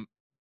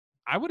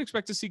 I would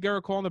expect to see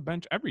Garrett Cole on the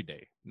bench every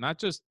day, not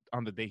just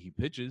on the day he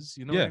pitches.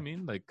 You know what I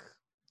mean? Like,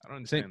 I don't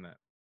understand that.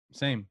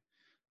 Same.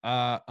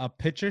 A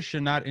pitcher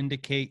should not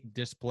indicate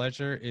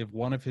displeasure if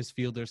one of his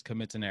fielders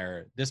commits an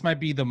error. This might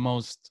be the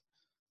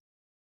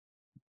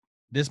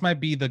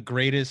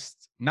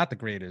greatest, not the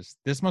greatest.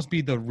 This must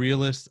be the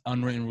realest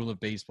unwritten rule of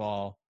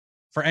baseball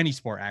for any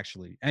sport,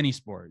 actually. Any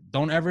sport.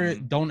 Don't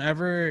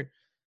ever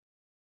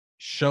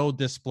show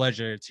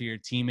displeasure to your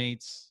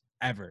teammates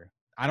ever.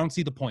 I don't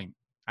see the point.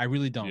 I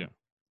really don't. Yeah.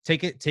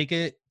 Take it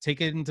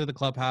into the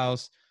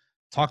clubhouse,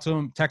 talk to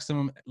them, text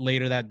them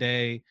later that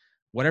day,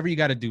 whatever you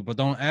got to do. But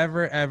don't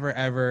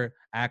ever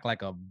act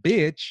like a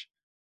bitch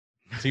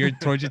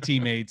towards your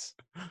teammates,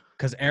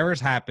 because errors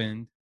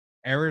happen.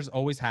 Errors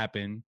always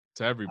happen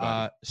to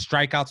everybody.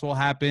 Strikeouts will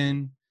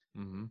happen.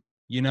 Mm-hmm.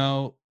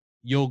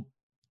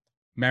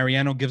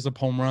 Mariano gives up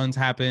home runs,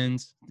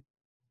 happens.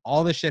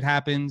 All this shit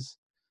happens.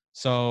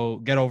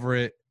 So get over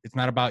it. It's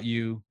not about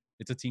you.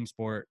 It's a team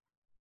sport.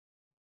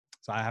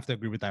 So I have to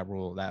agree with that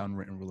rule, that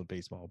unwritten rule of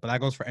baseball. But that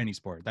goes for any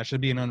sport. That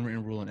should be an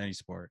unwritten rule in any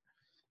sport.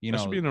 That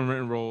should be an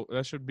unwritten rule.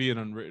 That should be an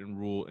unwritten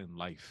rule in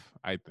life,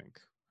 I think.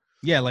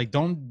 Yeah, like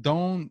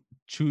don't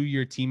chew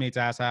your teammates'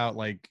 ass out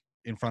like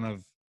in front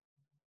of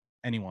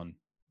anyone.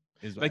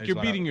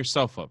 You're beating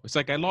yourself up. It's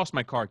like, I lost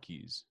my car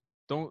keys.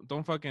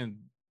 Don't fucking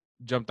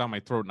jump down my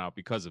throat now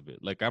because of it.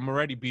 Like, I'm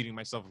already beating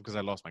myself up because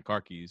I lost my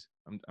car keys.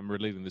 I'm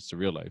relating this to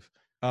real life.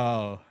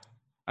 Oh.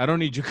 I don't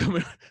need you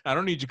coming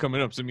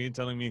up to me and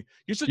telling me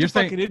you're a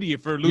fucking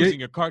idiot for losing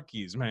your car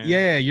keys, man.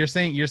 Yeah, you're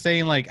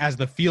saying like, as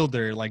the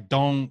fielder, like,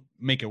 don't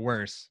make it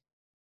worse.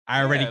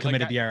 I already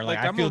committed the error. Like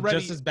I feel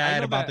just as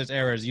bad about this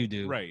error as you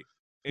do. Right.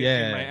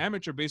 In my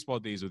amateur baseball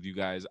days with you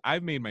guys,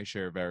 I've made my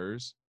share of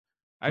errors.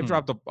 I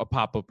dropped a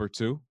pop-up or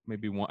two,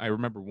 maybe one. I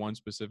remember one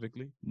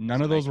specifically.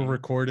 None of those were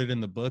recorded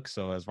in the book,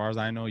 so as far as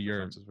I know,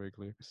 you're very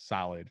clear.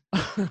 Solid.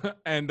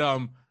 And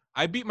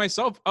I beat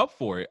myself up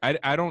for it.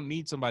 I don't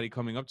need somebody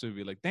coming up to me and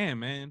be like, damn,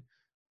 man,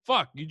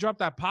 fuck, you dropped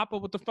that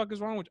pop-up. What the fuck is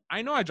wrong with you?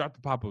 I know I dropped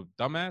the pop-up,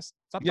 dumbass.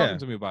 Stop talking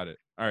to me about it.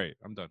 All right,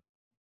 I'm done.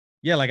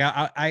 Yeah, like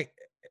I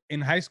in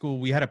high school,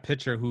 we had a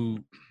pitcher who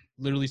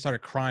literally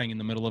started crying in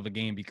the middle of a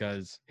game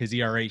because his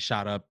ERA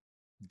shot up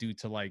due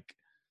to, like,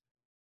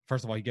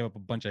 first of all, he gave up a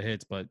bunch of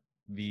hits, but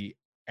the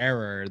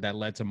error that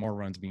led to more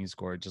runs being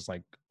scored just,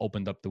 like,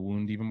 opened up the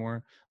wound even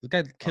more.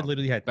 The kid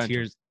literally had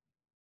tears.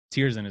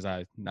 tears in his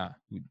eyes. Nah,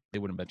 they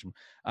wouldn't bench him.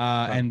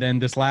 Huh. And then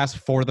this last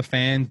for the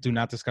fans, do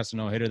not discuss a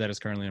no-hitter that is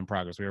currently in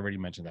progress. We already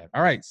mentioned that.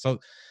 All right, so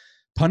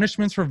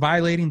punishments for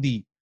violating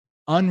the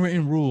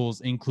unwritten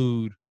rules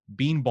include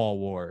beanball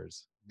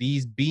wars.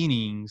 These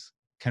beanings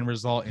can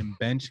result in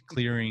bench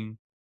clearing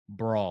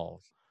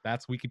brawls.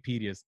 That's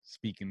Wikipedia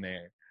speaking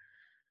there.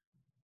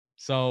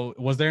 So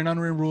was there an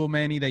unwritten rule,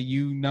 Manny, that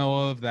you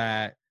know of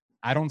that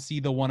I don't see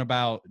the one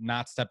about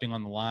not stepping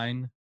on the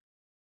line?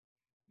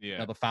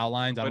 Yeah. The foul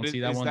lines. I don't see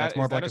that one. That's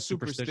more of like a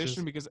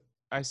superstition. Because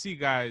I see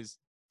guys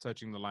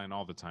touching the line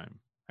all the time.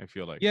 I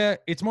feel like. Yeah,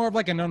 it's more of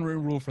like an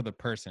unwritten rule for the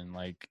person.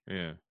 Like,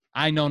 Yeah.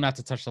 I know not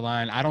to touch the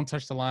line. I don't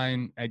touch the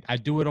line. I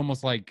do it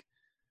almost like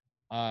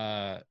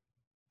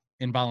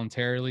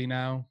involuntarily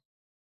now.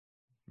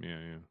 Yeah,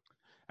 yeah.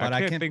 But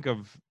I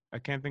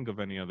can't think of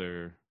any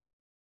other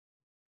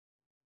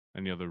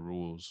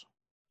rules.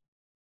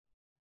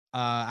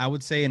 I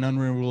would say an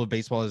unwritten rule of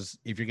baseball is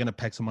if you're gonna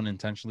peck someone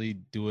intentionally,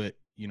 do it,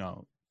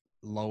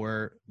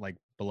 lower, like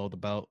below the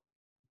belt.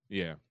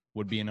 Yeah.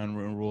 Would be an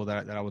unwritten rule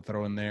that I would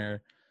throw in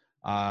there.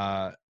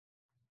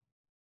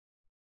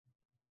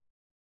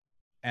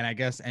 And I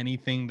guess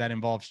anything that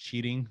involves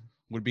cheating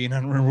would be an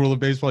unwritten rule of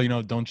baseball.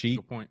 Don't cheat.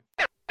 Good point.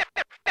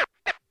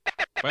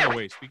 By the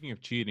way, speaking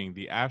of cheating,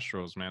 the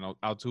Astros, man,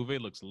 Altuve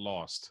looks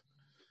lost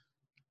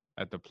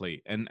at the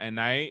plate. And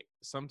I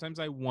sometimes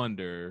I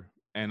wonder,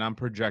 and I'm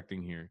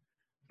projecting here,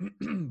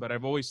 but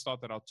I've always thought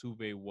that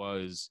Altuve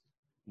was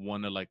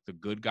one of like the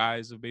good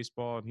guys of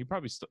baseball, and he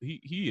probably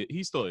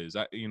he still is.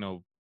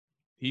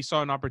 He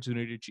saw an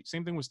opportunity to cheat.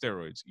 Same thing with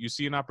steroids. You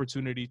see an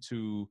opportunity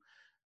to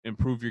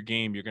improve your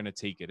game, you're going to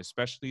take it,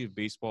 especially if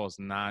baseball is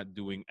not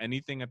doing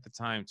anything at the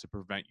time to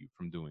prevent you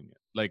from doing it.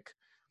 Like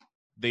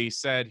they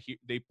said,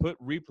 they put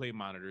replay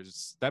monitors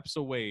steps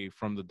away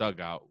from the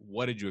dugout.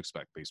 What did you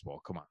expect, baseball?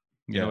 Come on.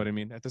 You know what I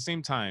mean? At the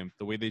same time,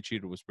 the way they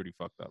cheated was pretty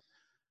fucked up.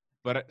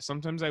 But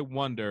sometimes I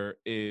wonder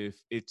if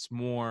it's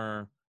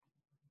more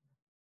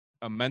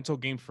a mental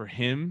game for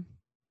him,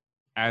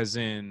 as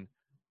in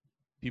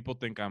people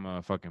think I'm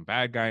a fucking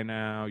bad guy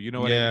now. You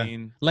know what I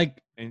mean?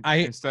 Like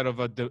instead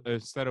of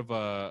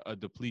a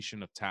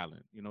depletion of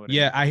talent. You know what I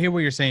mean? I hear what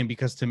you're saying,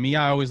 because to me,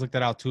 I always looked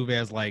at Altuve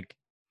as like,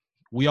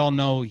 we all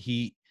know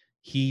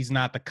he's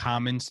not the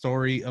common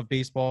story of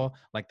baseball,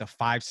 like the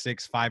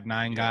 5'6",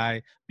 5'9"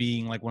 guy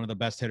being like one of the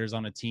best hitters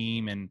on a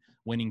team and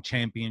winning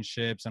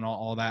championships and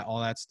all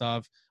that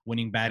stuff,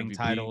 winning batting MVP.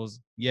 titles.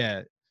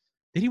 Yeah.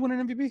 Did he win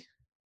an MVP?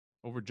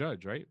 Over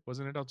Judge, right?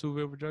 Wasn't it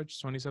Altuve over Judge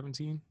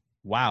 2017?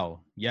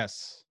 Wow.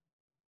 Yes.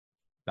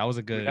 That was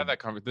a good. We had that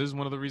conversation. This is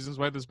one of the reasons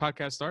why this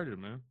podcast started,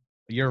 man.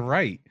 You're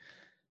right.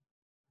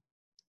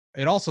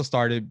 It also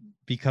started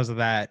because of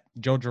that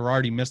Joe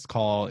Girardi missed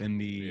call in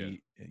the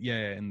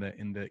in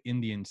the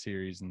Indian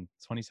series in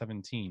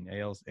 2017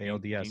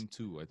 ALDS. Game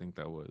 2, I think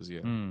that was.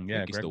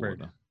 Yeah. Greg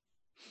Bird.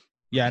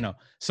 Yeah, I know.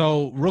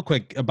 So real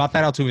quick about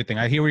that Altuve thing,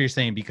 I hear what you're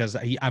saying, because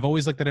I've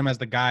always looked at him as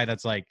the guy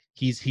that's like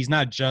he's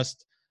not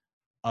just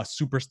a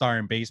superstar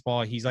in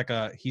baseball. He's like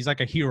a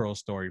hero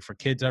story for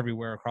kids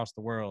everywhere across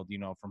the world,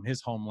 from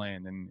his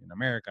homeland and in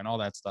America and all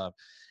that stuff.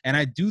 And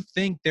I do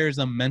think there's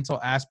a mental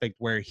aspect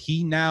where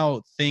he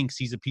now thinks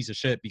he's a piece of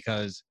shit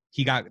because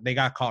they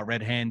got caught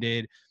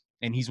red-handed,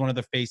 and he's one of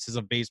the faces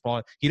of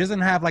baseball. He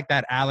doesn't have like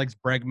that Alex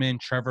Bregman,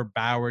 Trevor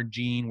Bauer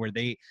gene where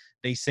they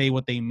say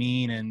what they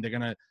mean and they're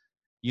gonna,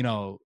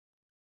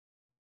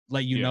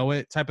 let you know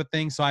it type of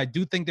thing. So I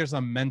do think there's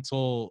a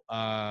mental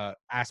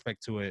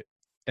aspect to it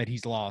that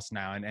he's lost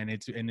now, and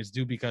it's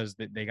due because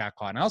they got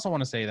caught. And I also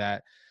want to say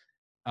that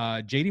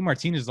JD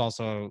Martinez is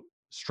also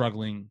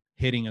struggling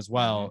hitting as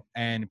well,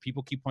 and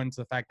people keep pointing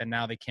to the fact that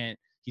now they can't.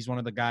 He's one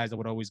of the guys that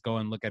would always go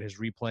and look at his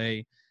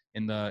replay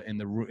in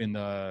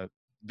the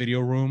video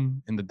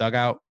room in the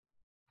dugout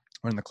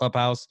or in the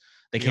clubhouse.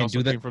 They can't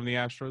do that from the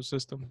Astros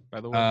system,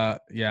 by the way.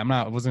 Yeah,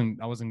 I wasn't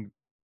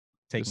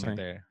taking it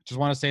there. Just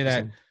want to say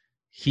that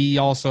he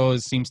also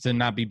seems to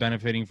not be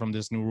benefiting from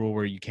this new rule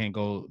where you can't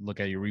go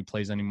look at your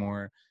replays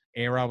anymore.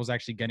 A-Rod was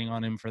actually getting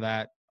on him for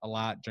that a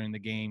lot during the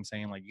game,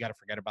 saying like, you got to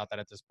forget about that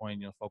at this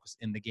point, focus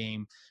in the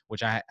game,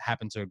 which I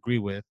happen to agree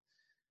with.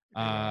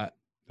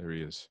 There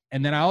he is.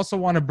 And then I also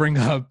want to bring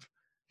up,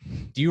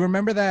 do you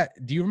remember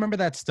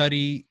that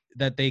study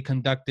that they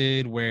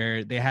conducted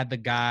where they had the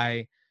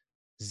guy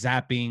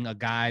zapping a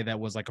guy that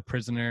was like a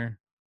prisoner,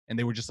 and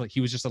they were just like,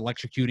 he was just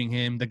electrocuting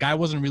him. The guy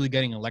wasn't really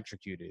getting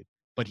electrocuted,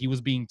 but he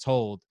was being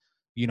told,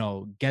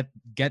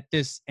 get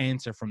this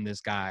answer from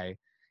this guy,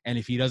 and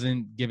if he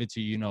doesn't give it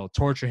to you,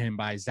 torture him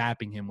by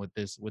zapping him with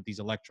these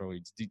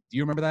electrodes. Do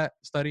you remember that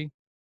study?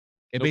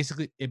 It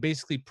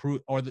basically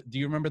proved. Or do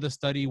you remember the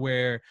study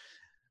where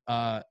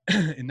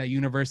in that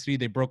university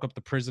they broke up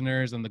the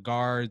prisoners and the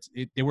guards?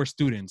 They were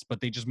students,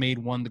 but they just made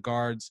one the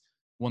guards,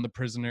 one the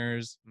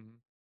prisoners. Mm-hmm.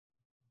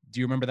 Do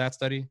you remember that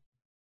study?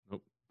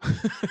 Nope.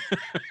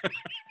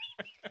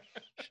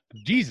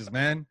 Jesus,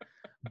 man.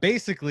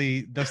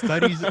 Basically, the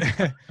studies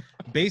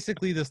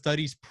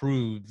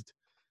proved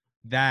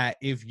that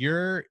if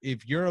you're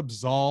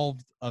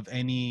absolved of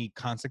any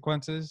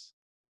consequences,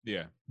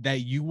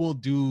 that you will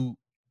do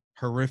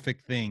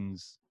horrific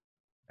things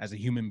as a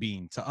human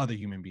being to other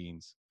human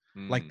beings.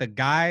 Like Mm. the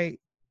guy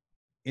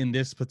in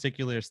this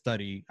particular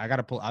study,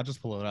 I'll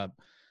just pull it up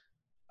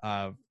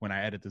when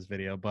I edit this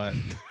video, but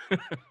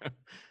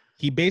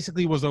he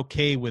basically was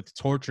okay with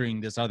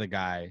torturing this other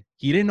guy.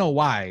 He didn't know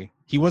why.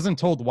 He wasn't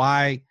told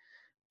why,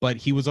 but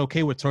he was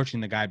okay with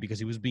torturing the guy because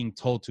he was being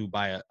told to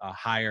by a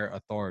higher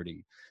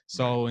authority.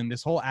 So in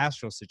this whole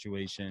Astro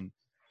situation,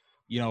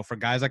 you know, for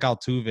guys like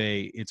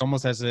Altuve, it's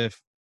almost as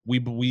if we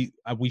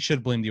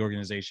should blame the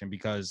organization,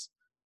 because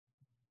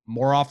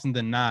more often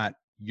than not,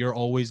 you're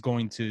always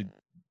going to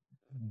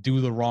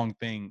do the wrong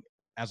thing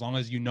as long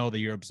as you know that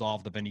you're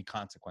absolved of any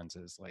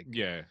consequences. Like,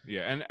 yeah,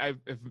 and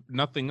if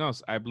nothing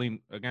else, I blame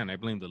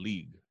the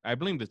league. I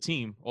blame the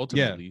team yeah,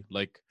 ultimately.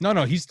 Like,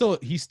 no, he's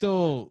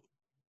still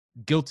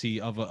guilty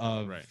of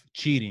Right.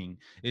 cheating.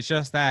 It's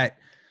just that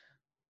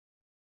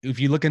if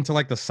you look into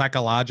like the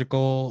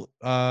psychological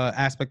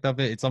aspect of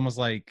it, it's almost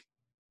like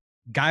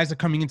guys are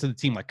coming into the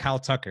team, like Kyle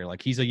Tucker,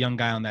 like he's a young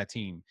guy on that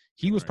team.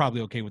 He was Right.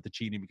 probably okay with the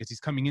cheating because he's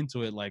coming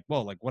into it like,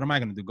 well, like what am I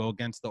going to do? Go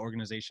against the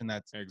organization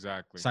that's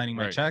exactly signing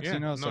my right. checks, Yeah, you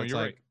know? no, So it's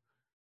you're like,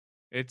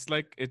 right. It's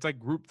like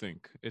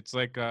groupthink. It's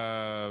like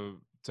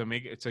to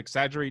make it, to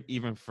exaggerate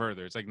even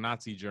further. It's like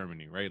Nazi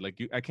Germany, right? Like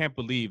I can't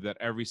believe that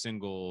every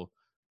single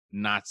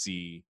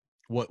Nazi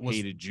what was,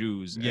 hated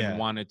Jews and yeah,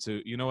 wanted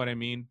to, you know what I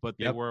mean? But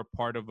they yep, were a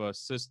part of a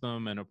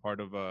system and a part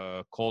of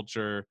a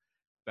culture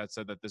that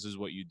said that this is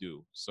what you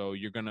do. So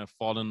you're gonna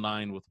fall in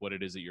line with what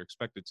it is that you're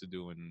expected to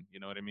do, and you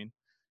know what I mean?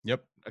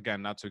 yep.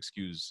 Again, not to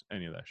excuse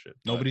any of that shit.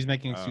 But Nobody's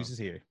making uh, excuses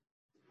here.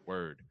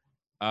 word.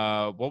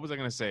 What was I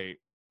gonna say?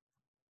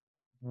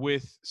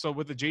 With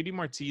the JD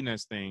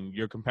Martinez thing,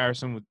 your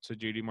comparison to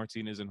JD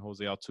Martinez and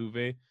Jose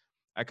Altuve,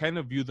 I kind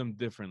of view them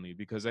differently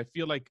because I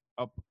feel like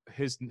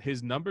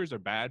his numbers are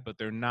bad, but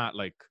they're not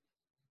like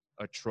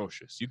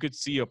atrocious. You could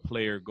see a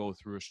player go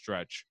through a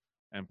stretch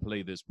and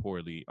play this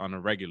poorly on a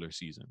regular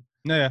season.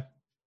 No, yeah.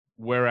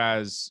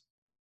 Whereas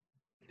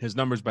his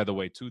numbers, by the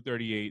way,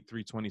 238,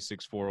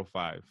 326,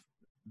 405,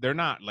 they're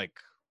not like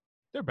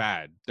they're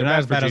bad. They're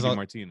bad for JD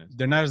Martinez.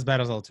 They're not as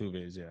bad as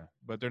Altuve's, yeah.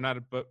 But they're not.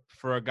 But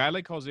for a guy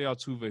like Jose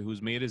Altuve,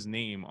 who's made his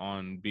name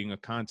on being a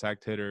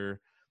contact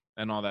hitter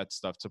and all that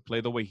stuff, to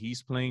play the way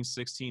he's playing,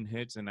 16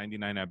 hits and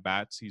 99 at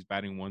bats, he's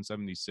batting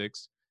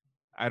 176.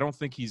 I don't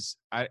think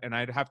and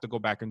I'd have to go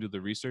back and do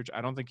the research.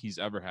 I don't think he's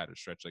ever had a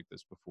stretch like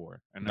this before,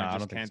 and No, I I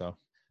just don't think so.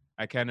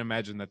 I can't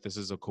imagine that this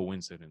is a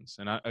coincidence.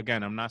 And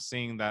again, I'm not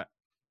saying that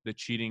the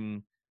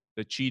cheating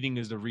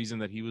is the reason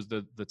that he was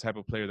the type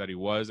of player that he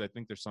was. I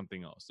think there's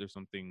something else. There's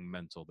something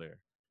mental there.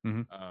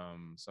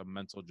 Mm-hmm. Some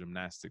mental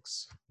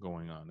gymnastics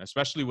going on,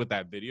 especially with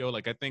that video.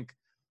 Like, I think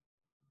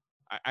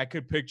I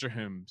could picture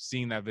him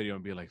seeing that video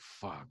and be like,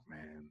 fuck,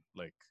 man.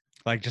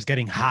 Like just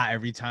getting hot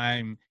every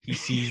time he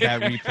sees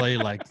that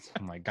replay. Like,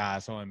 oh my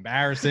God, so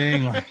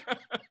embarrassing.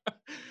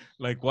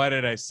 Like, why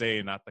did I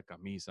say not the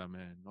camisa,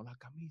 man? No la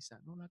camisa,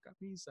 no la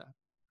camisa.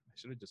 I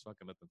should have just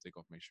fucking let them take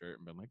off my shirt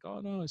and been like, oh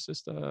no, it's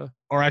just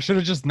Or I should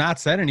have just not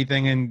said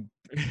anything and,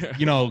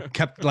 you know,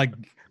 kept like,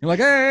 you're like,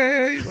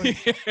 hey,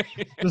 like,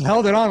 just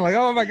held it on. Like,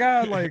 oh my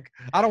God, like,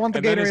 I don't want the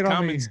and then Gatorade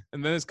on me.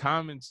 And then his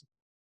comments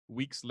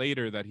weeks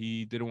later that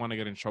he didn't want to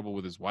get in trouble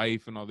with his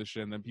wife and all this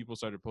shit. And then people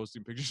started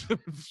posting pictures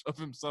of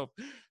himself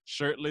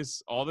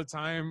shirtless all the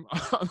time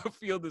on the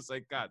field. It's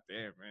like, God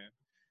damn,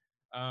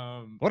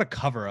 man. What a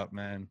cover up,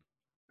 man.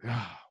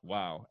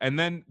 Wow. And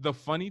then the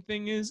funny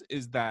thing is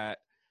that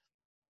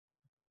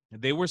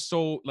they were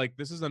so, like,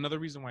 this is another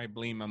reason why I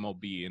blame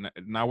MLB. And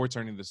now we're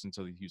turning this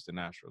into the Houston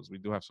Astros. We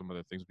do have some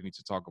other things we need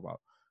to talk about.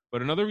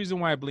 But another reason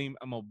why I blame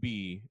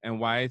MLB and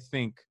why I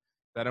think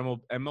that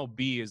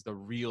MLB is the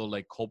real,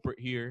 like, culprit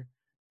here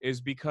is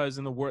because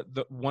in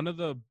one of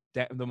the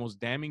most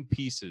damning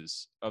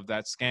pieces of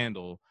that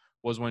scandal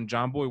was when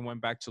John Boy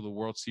went back to the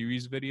World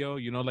Series video.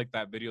 You know, like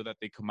that video that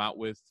they come out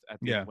with at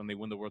the end when they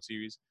win the World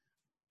Series.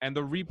 And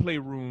the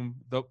replay room,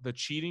 the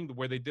cheating,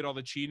 where they did all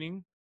the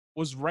cheating,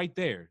 was right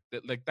there.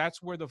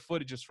 That's where the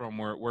footage is from,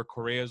 where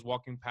Correa's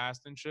walking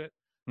past and shit.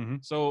 Mm-hmm.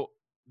 So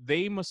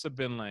they must have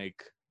been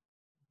like,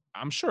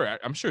 I'm sure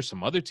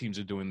some other teams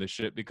are doing this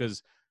shit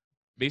because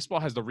baseball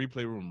has the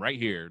replay room right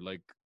here.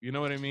 Like, you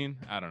know what I mean?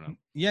 I don't know.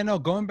 Yeah, no,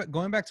 going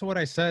back to what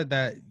I said,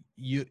 that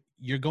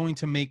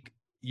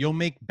you'll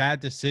make bad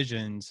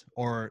decisions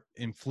or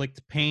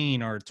inflict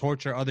pain or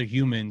torture other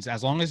humans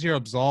as long as you're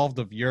absolved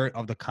of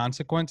the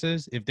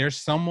consequences. If there's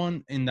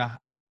someone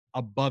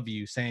above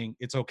you saying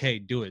it's okay,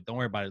 do it, don't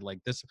worry about it, like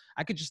this,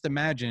 I could just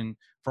imagine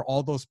for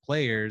all those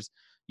players,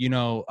 you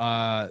know,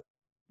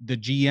 the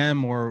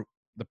GM or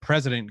the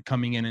president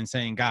coming in and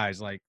saying, guys,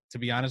 like, to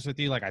be honest with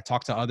you, like, I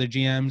talked to other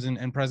GMs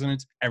and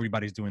presidents,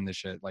 everybody's doing this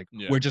shit. Like,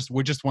 we're just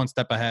one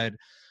step ahead.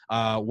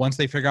 Once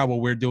they figure out what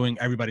we're doing,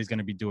 everybody's going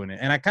to be doing it.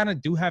 And I kind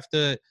of do have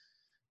to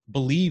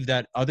believe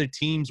that other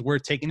teams were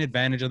taking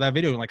advantage of that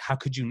video. Like, how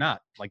could you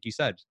not? Like you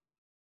said.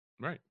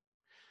 Right.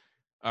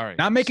 All right.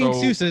 Not making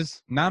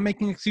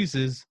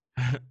excuses.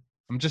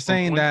 I'm just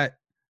saying that,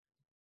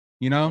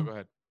 you know, go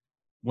ahead.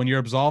 When you're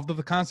absolved of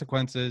the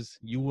consequences,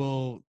 you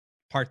will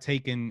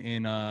partake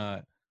in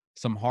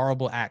some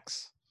horrible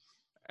acts.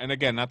 And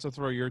again, not to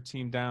throw your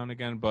team down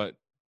again, but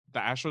the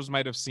Astros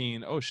might have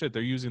seen, oh shit,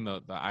 they're using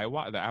the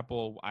iWatch, the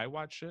Apple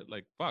iWatch shit.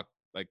 Like fuck,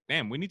 like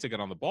damn, we need to get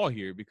on the ball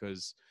here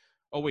because,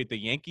 oh wait, the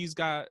Yankees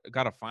got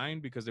a fine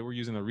because they were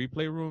using the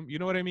replay room. You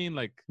know what I mean?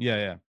 Like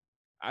Yeah.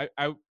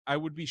 I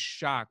would be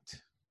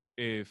shocked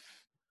if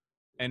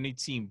any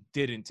team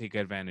didn't take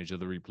advantage of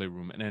the replay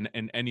room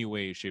in any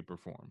way, shape, or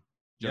form.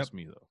 Just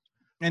me though.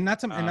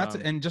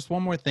 And just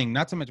one more thing,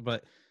 not so much,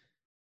 but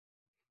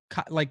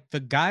like the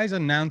guys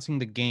announcing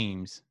the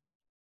games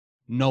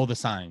know the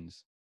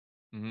signs.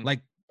 Mm-hmm.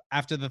 Like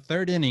after the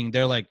third inning,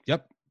 they're like,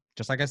 "Yep,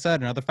 just like I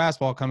said, another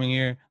fastball coming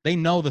here." They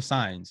know the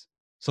signs,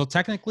 so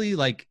technically,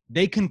 like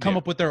they can come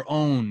up with their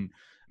own.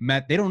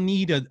 They don't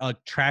need a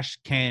trash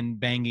can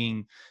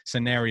banging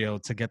scenario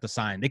to get the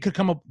sign. They could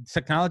come up.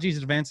 Technology is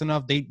advanced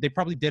enough. They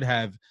probably did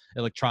have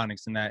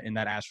electronics in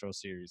that Astro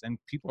series, and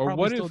people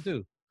probably still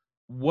do.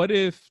 What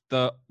if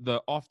the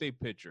off day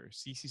pitcher,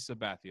 CC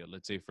Sabathia,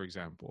 let's say for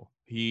example,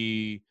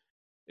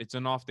 it's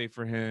an off day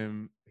for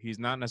him. He's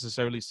not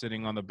necessarily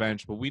sitting on the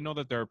bench, but we know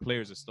that there are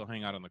players that still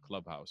hang out in the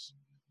clubhouse.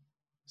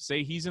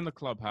 Say he's in the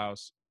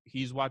clubhouse,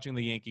 he's watching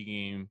the Yankee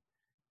game,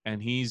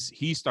 and he's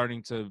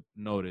starting to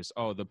notice,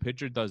 oh, the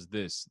pitcher does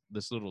this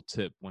little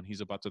tip when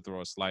he's about to throw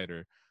a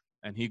slider,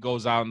 and he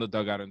goes out in the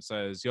dugout and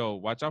says, yo,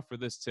 watch out for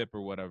this tip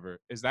or whatever.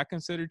 Is that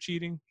considered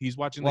cheating? He's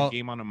watching the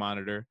game on a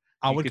monitor.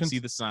 He could see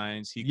the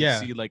signs. He could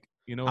see, like,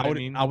 you know what I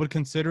mean? I would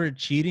consider it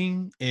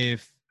cheating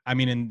if, I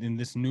mean, in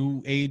this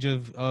new age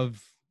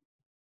of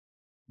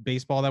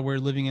baseball that we're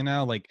living in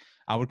now, like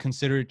I would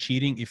consider it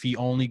cheating if he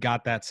only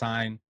got that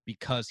sign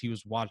because he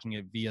was watching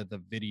it via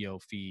the video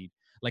feed.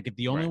 Like if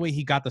the only way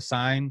he got the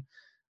sign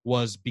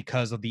was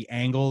because of the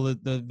angle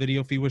that the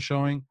video feed was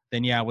showing,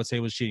 then yeah, I would say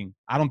it was cheating.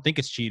 I don't think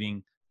it's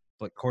cheating,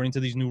 but according to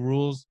these new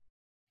rules,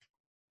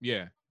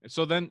 yeah.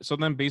 So then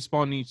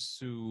baseball needs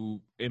to,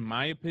 in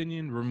my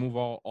opinion, remove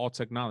all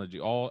technology,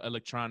 all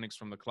electronics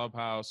from the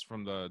clubhouse,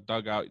 from the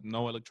dugout,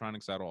 no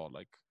electronics at all.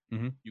 Like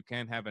you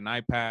can't have an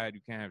iPad,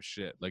 you can't have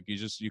shit. Like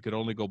you could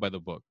only go by the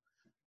book.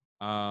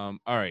 All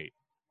right.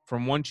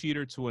 From one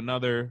cheater to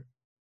another,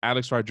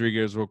 Alex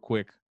Rodriguez, real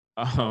quick.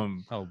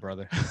 Oh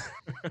brother.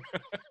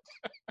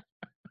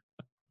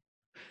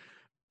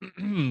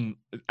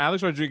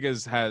 Alex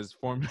Rodriguez has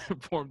formed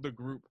a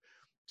group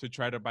to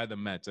try to buy the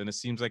Mets, and it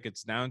seems like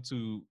it's down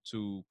to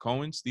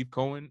Steve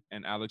Cohen,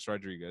 and Alex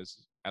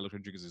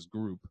Rodriguez's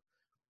group.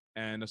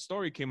 And a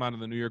story came out of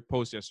the New York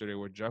Post yesterday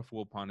where Jeff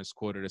Wilpon is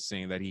quoted as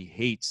saying that he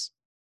hates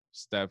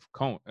Steve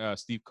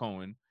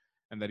Cohen,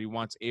 and that he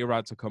wants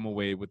A-Rod to come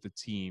away with the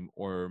team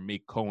or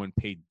make Cohen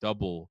pay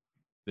double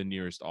the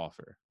nearest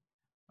offer.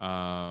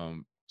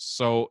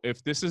 So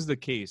if this is the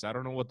case, I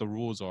don't know what the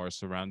rules are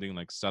surrounding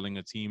like selling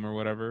a team or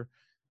whatever.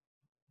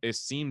 It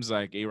seems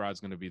like A-Rod's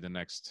going to be the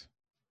next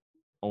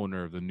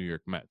owner of the New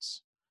York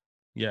Mets.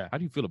 Yeah. How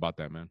do you feel about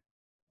that, man?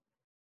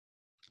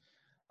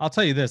 I'll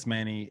tell you this,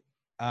 Manny.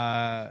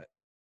 It'll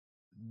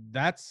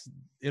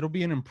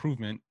be an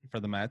improvement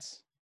for the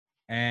Mets.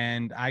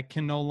 And I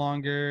can no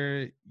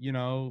longer,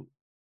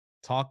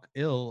 talk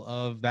ill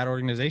of that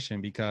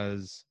organization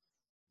because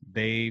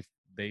they'll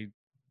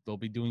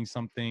be doing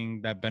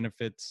something that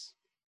benefits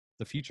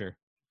the future.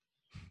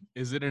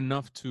 Is it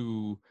enough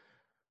to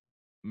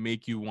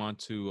make you want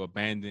to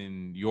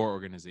abandon your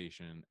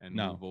organization and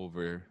move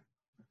over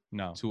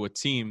to a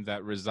team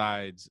that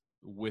resides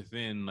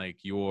within like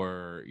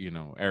your,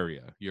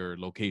 area, your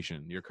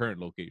location, your current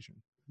location?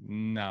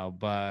 No,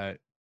 but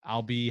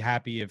I'll be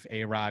happy if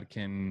A-Rod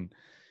can.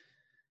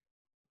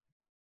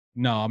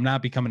 No, I'm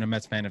not becoming a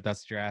Mets fan if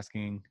that's what you're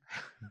asking,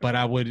 but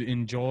I would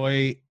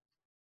enjoy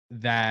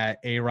that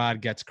A-Rod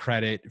gets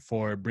credit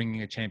for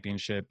bringing a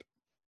championship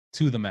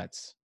to the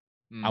Mets.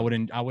 I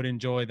would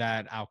enjoy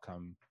that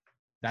outcome.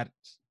 That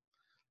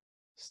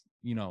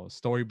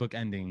storybook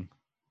ending.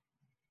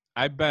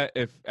 I bet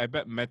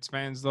Mets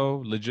fans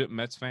though, legit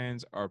Mets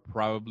fans are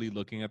probably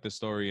looking at the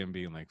story and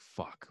being like,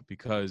 fuck,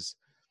 because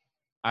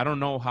I don't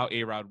know how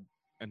A-Rod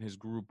and his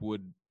group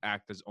would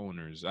act as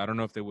owners. I don't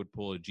know if they would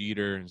pull a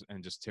Jeter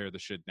and just tear the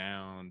shit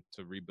down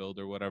to rebuild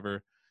or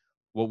whatever.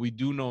 What we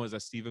do know is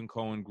that Stephen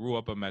Cohen grew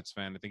up a Mets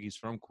fan. I think he's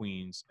from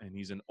Queens, and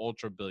he's an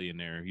ultra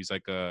billionaire. He's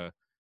like the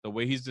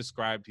way he's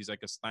described, he's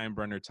like a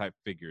Steinbrenner type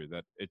figure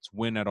that it's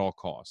win at all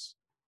costs.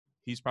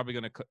 He's probably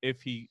going to,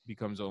 if he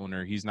becomes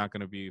owner, he's not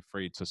going to be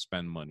afraid to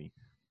spend money.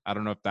 I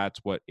don't know if that's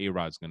what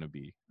A-Rod's going to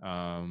be.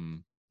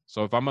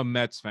 So if I'm a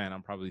Mets fan,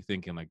 I'm probably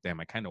thinking like, damn,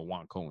 I kind of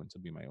want Cohen to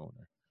be my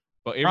owner.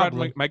 But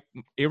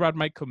A-Rod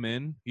might come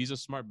in. He's a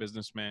smart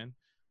businessman,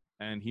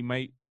 and he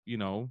might,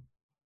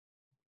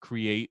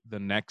 create the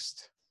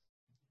next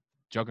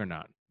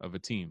juggernaut of a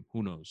team.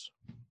 Who knows?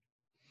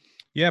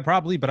 Yeah,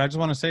 probably. But I just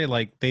want to say,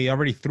 like, they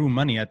already threw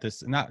money at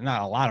this. Not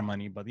a lot of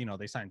money, but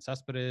they signed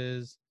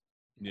Cespedes.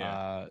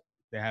 Yeah.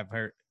 They have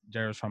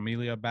Jeurys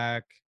Familia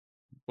back.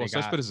 Well,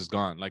 Cespedes is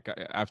gone. Like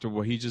after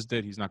what he just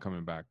did, he's not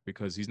coming back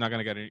because he's not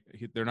gonna get it.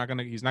 He's not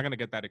gonna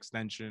get that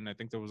extension. I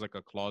think there was like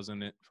a clause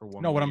in it for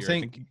one. No, what more I'm year.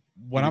 saying, he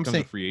becomes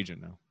a free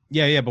agent now.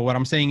 Yeah, but what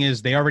I'm saying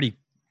is they already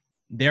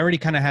they already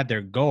kind of had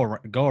their go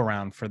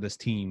around for this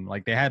team.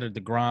 Like they had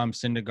DeGrom,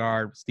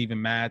 Syndergaard,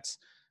 Steven Matz,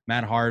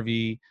 Matt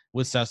Harvey,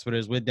 with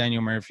Cespedes, with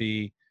Daniel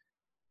Murphy,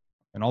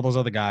 and all those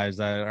other guys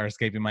that are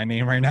escaping my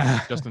name right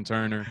now. Justin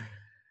Turner.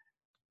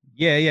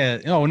 Yeah.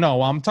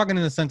 No. I'm talking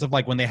in the sense of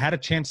like when they had a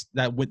chance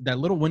that with that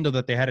little window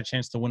that they had a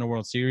chance to win a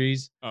World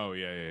Series. Oh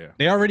yeah.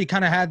 They already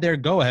kind of had their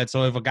go ahead.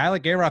 So if a guy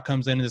like A-Rod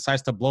comes in and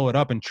decides to blow it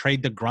up and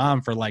trade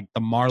DeGrom for like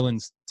the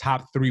Marlins'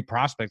 top 3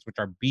 prospects, which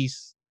are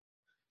beasts.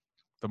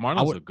 The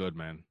Marlins are good,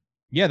 man.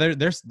 Yeah,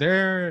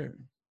 they're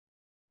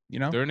you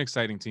know, they're an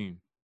exciting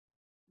team,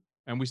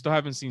 and we still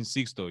haven't seen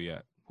Sixto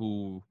yet,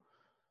 who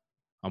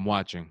I'm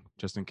watching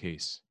just in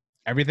case.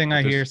 Everything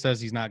I hear says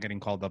he's not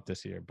getting called up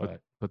this year, but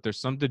there's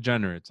some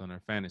degenerates on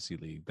our fantasy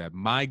league that,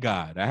 my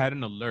God, I had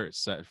an alert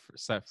set for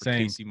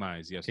Casey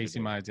Mize yesterday. Casey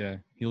Mize, yeah,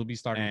 he'll be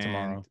starting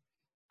tomorrow.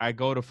 I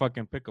go to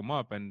fucking pick him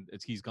up, and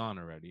he's gone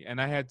already.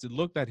 And I had to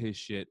look at his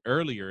shit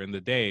earlier in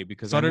the day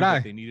because I knew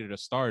that they needed a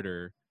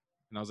starter,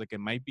 and I was like, it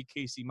might be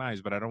Casey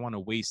Mize, but I don't want to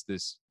waste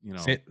this, you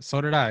know.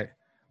 So did I.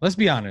 Let's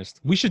be honest.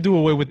 We should do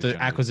away with the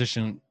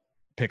acquisition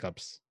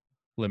pickups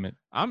limit.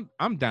 I'm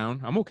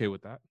down. I'm okay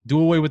with that. Do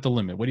away with the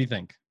limit. What do you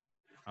think?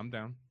 I'm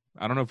down.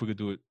 I don't know if we could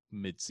do it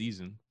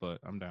mid-season, but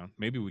I'm down.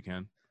 Maybe we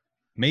can.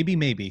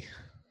 Maybe.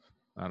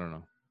 I don't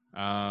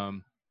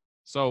know.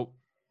 So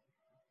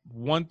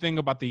one thing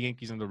about the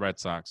Yankees and the Red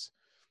Sox,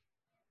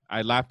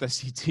 I laughed at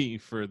CT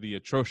for the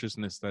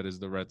atrociousness that is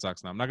the Red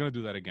Sox. Now, I'm not going to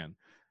do that again.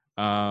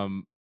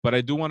 But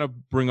I do want to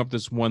bring up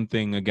this one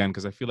thing again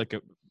because I feel like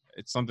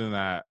it's something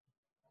that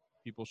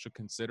people should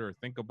consider or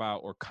think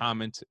about or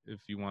comment if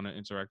you want to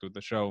interact with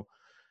the show.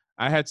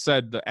 I had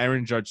said the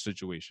Aaron Judge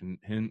situation,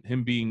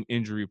 him being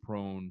injury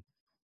prone,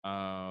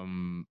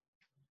 and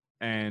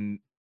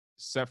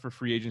set for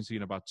free agency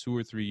in about 2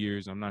 or 3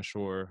 years. I'm not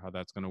sure how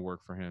that's going to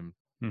work for him.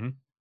 Mm-hmm.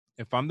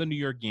 If I'm the New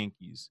York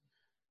Yankees,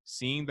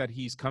 seeing that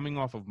he's coming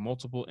off of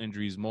multiple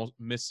injuries,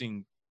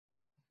 missing,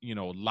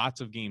 lots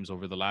of games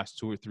over the last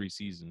 2 or 3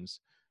 seasons,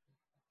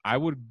 I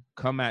would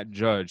come at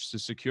Judge to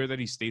secure that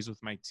he stays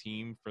with my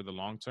team for the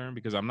long term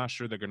because I'm not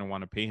sure they're going to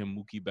want to pay him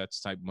Mookie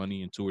Betts type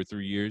money in 2 or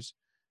 3 years.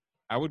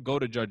 I would go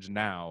to Judge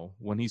now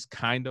when he's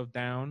kind of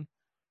down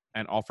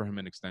and offer him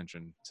an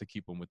extension to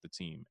keep him with the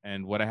team.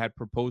 And what I had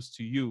proposed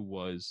to you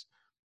was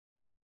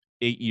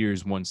 8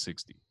 years,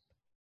 160.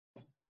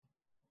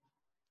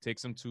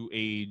 Takes him to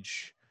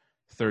age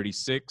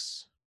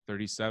 36,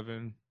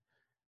 37,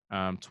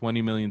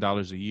 $20 million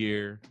a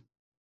year.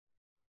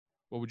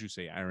 What would you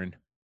say, Aaron?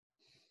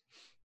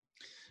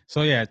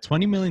 So, yeah,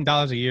 $20 million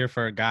a year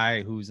for a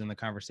guy who's in the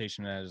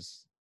conversation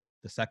as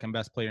the second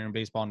best player in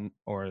baseball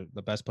or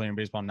the best player in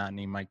baseball not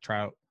named Mike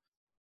Trout,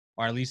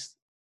 or at least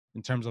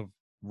in terms of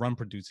run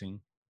producing,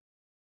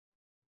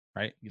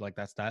 right? You like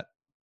that stat?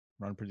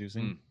 Run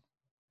producing?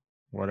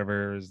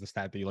 Whatever is the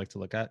stat that you like to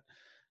look at.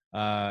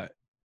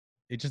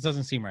 It just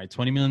doesn't seem right.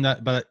 $20 million,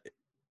 but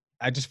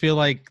I just feel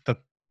like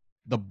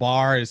the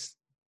bar is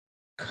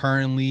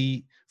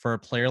currently, for a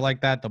player like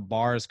that, the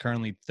bar is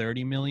currently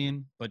 $30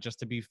 million. But just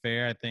to be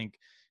fair, I think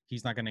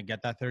he's not going to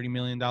get that $30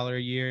 million a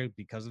year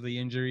because of the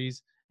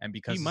injuries. And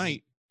because he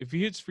might, if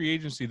he hits free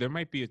agency, there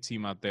might be a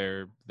team out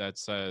there that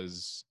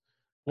says,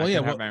 "Well, I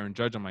can have Aaron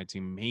Judge on my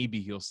team.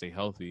 Maybe he'll stay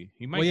healthy."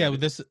 He might.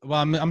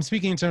 I'm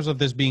speaking in terms of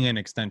this being an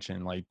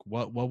extension. Like,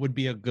 what would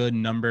be a good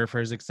number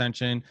for his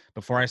extension?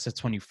 Before I said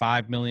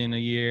 $25 million a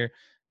year.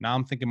 Now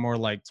I'm thinking more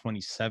like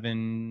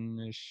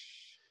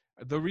 27-ish.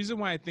 The reason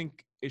why I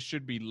think it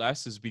should be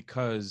less is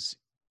because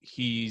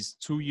he's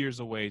 2 years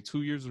away,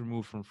 2 years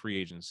removed from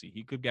free agency.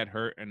 He could get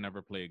hurt and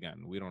never play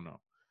again. We don't know.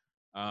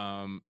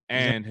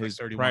 And his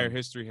prior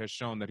history has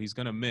shown that he's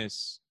going to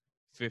miss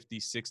 50,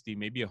 60,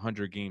 maybe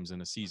 100 games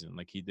in a season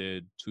like he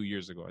did 2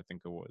 years ago, I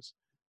think it was.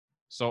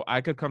 So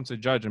I could come to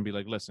Judge and be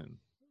like, listen,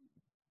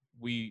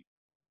 we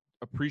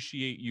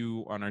appreciate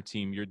you on our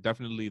team. You're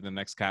definitely the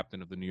next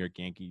captain of the New York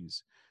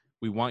Yankees.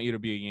 We want you to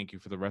be a Yankee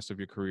for the rest of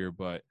your career,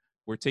 but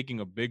we're taking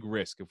a big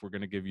risk if we're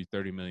going to give you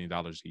 $30 million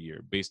a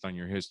year based on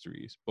your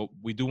histories. But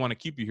we do want to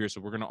keep you here,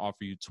 so we're going to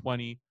offer you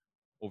 20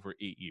 over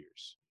 8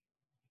 years.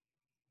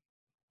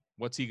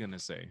 What's he going to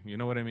say? You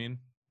know what I mean?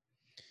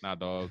 Nah,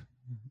 dog.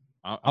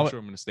 I'm sure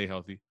I'm going to stay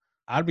healthy.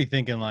 I'd be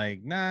thinking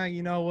like, nah,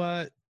 you know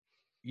what?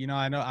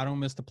 I know I don't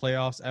miss the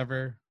playoffs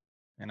ever,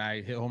 and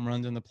I hit home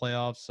runs in the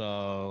playoffs,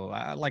 so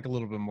I like a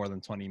little bit more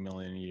than $20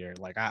 million a year.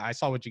 Like I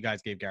saw what you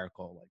guys gave Garrett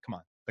Cole. Like, come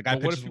on,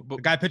 the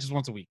guy pitches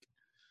once a week.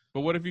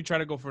 But what if you try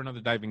to go for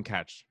another diving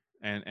catch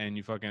and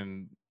you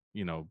fucking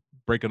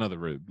break another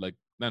rib? Like,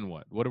 then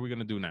what? What are we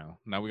gonna do now?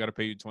 Now we got to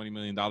pay you $20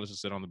 million to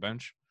sit on the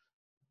bench?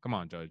 Come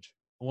on, Judge.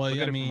 Well, look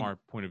at it from our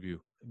point of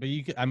view. But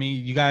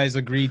you guys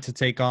agreed to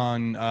take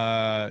on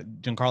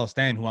Giancarlo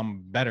Stanton, who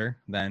I'm better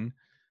than,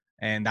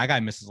 and that guy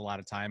misses a lot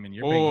of time. And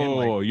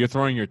you're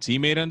throwing your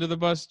teammate under the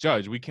bus,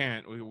 Judge. We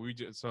can't.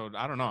 So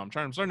I don't know. I'm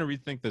starting to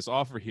rethink this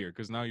offer here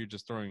because now you're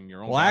just throwing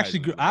your own. Well,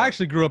 I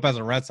actually grew up as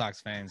a Red Sox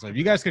fan, so if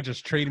you guys could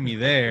just trade me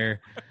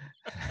there.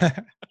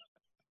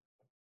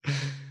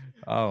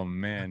 Oh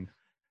man.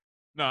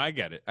 No, I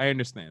get it. I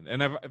understand.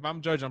 And if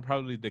I'm Judge, I'm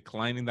probably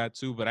declining that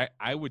too. But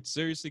I would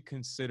seriously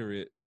consider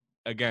it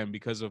again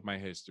because of my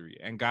history.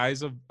 And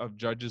guys of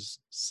Judge's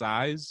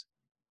size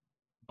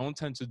don't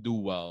tend to do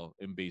well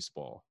in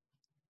baseball.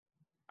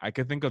 I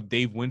could think of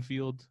Dave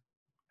Winfield.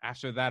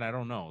 After that, I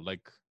don't know.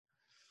 Like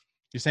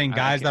You're saying I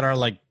guys can't. that are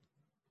like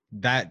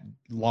that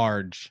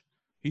large.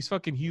 He's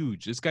fucking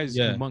huge. This guy's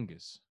Yeah,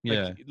 humongous.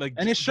 yeah. Like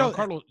And it show.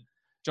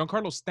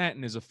 Giancarlo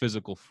Stanton is a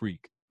physical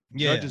freak.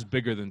 Judge Yeah, is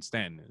bigger than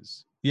Stanton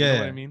is. You know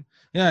what I yeah, mean?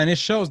 yeah. And it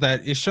shows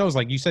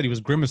like you said he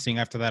was grimacing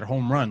after that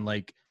home run.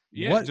 Like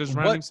Yeah, what just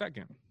what rounding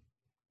second.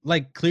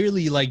 like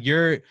clearly like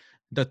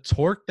the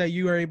torque that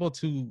you are able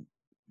to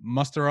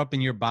muster up in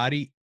your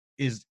body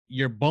is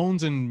your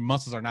bones and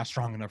muscles are not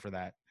strong enough for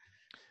that.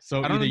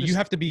 So I don't either you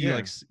have understand. to be Yeah.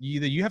 like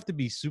either you have to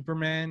be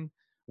Superman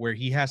where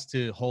he has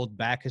to hold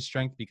back his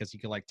strength because he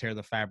could like tear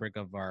the fabric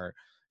of our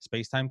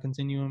space-time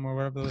continuum or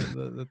whatever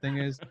the thing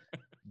is.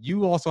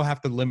 You also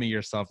have to limit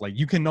yourself. Like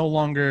you can no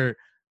longer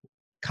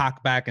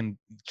cock back and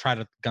try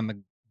to gun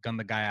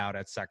the guy out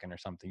at second or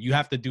something. You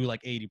have to do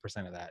like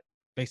 80% of that,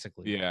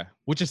 basically. Yeah.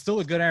 Which is still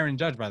a good Aaron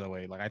Judge, by the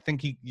way. Like I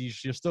think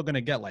you're still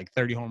gonna get like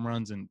 30 home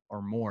runs and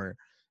or more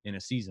in a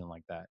season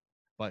like that.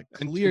 But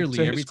And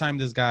clearly, every time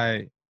this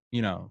guy,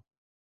 you know,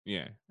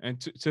 yeah, and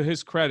to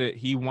his credit,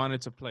 he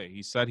wanted to play.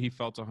 He said he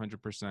felt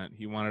 100%.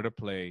 He wanted to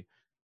play.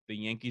 The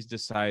Yankees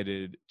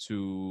decided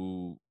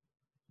to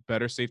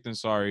better safe than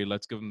sorry.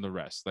 Let's give them the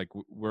rest. Like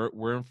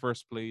we're in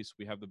first place.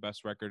 We have the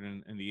best record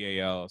in the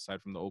AL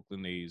aside from the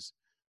Oakland A's.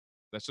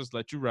 Let's just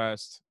let you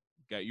rest,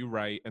 get you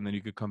right, and then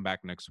you could come back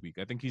next week.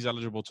 I think he's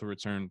eligible to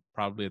return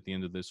probably at the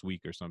end of this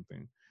week or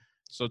something.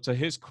 So to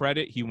his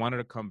credit, he wanted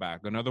to come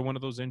back. Another one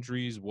of those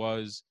injuries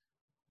was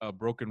a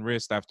broken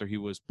wrist after he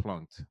was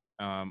plunked.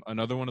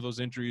 Another one of those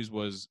injuries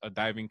was a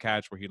diving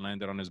catch where he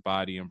landed on his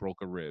body and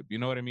broke a rib. You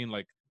know what I mean?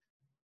 Like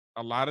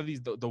a lot of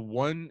these, the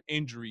one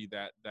injury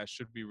that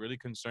should be really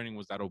concerning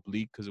was that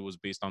oblique because it was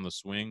based on the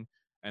swing.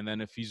 And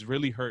then if he's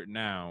really hurt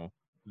now,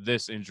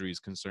 this injury is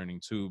concerning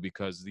too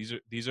because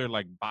these are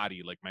like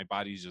like my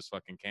body's just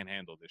fucking can't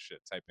handle this shit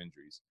type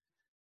injuries.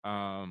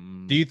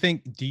 do you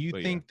think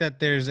Yeah. that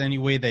there's any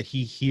way that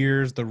he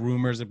hears the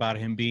rumors about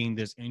him being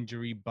this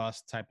injury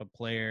bust type of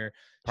player?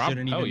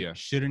 Hell yeah.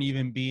 Shouldn't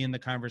even be in the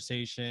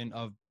conversation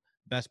of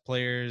best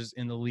players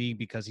in the league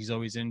because he's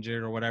always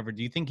injured or whatever.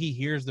 Do you think he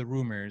hears the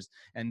rumors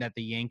and that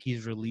the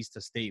Yankees released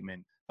a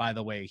statement? By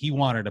the way, he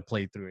wanted to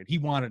play through it. He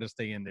wanted to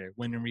stay in there.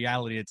 When in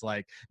reality, it's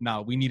like,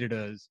 no, we needed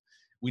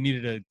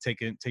to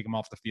take him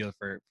off the field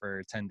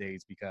for 10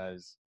 days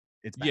because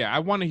it's bad. Yeah,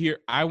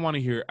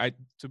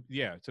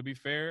 to be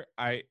fair,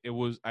 I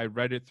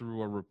read it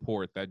through a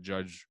report that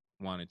Judge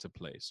wanted to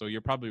play. So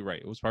you're probably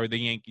right. It was probably the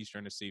Yankees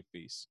trying to save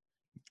face.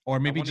 Or I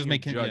maybe want to just hear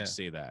make him Judge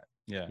say that.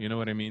 yeah. You know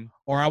what I mean?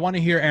 Or I want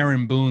to hear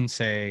Aaron Boone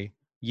say,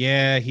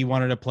 yeah, he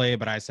wanted to play,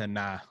 but I said,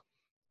 nah,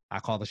 I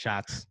call the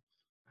shots.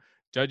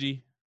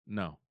 Judgy?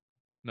 No,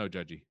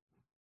 Judgy.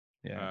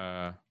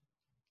 Yeah.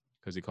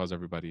 Because he calls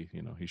everybody,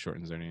 he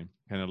shortens their name,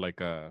 kind of like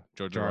Joe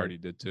Girardi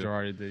did too.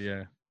 Girardi did,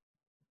 yeah.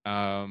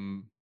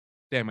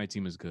 Damn, my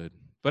team is good.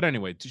 But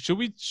anyway, should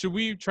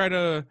we try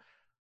to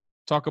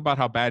talk about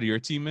how bad your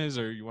team is,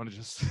 or you want to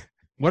just?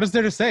 What is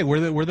there to say? We're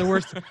the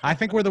worst. I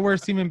think we're the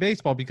worst team in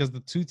baseball because the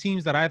two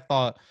teams that I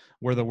thought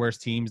were the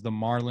worst teams, the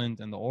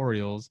Marlins and the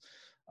Orioles,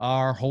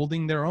 are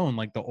holding their own.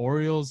 Like the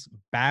Orioles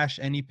bash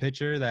any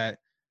pitcher that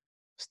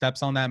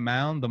steps on that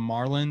mound. The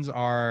Marlins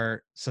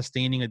are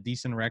sustaining a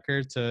decent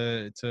record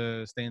to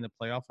stay in the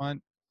playoff hunt.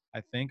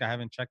 I think I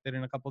haven't checked it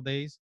in a couple of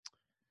days,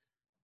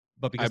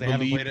 but because they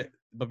haven't played it,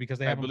 but because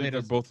they haven't played they're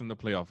as both in the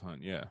playoff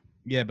hunt.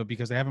 Yeah, but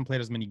because they haven't played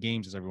as many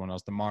games as everyone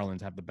else, the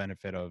Marlins have the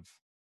benefit of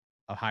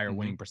a higher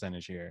winning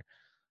percentage here.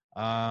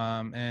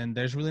 And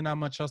there's really not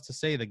much else to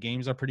say. The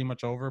games are pretty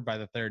much over by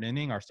the third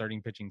inning. Our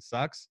starting pitching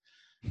sucks.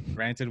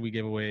 Granted, we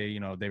gave away,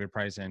 David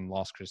Price and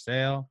lost Chris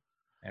Sale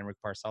and Rick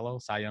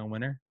Porcello, Cy Young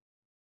winner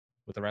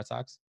with the Red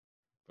Sox.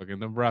 Fucking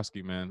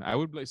Dombrowski, man. I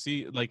would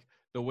see like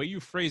the way you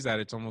phrase that.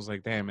 It's almost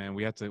like, damn, man,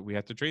 we have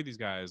to trade these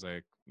guys.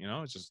 Like,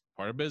 it's just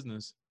part of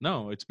business.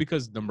 No, it's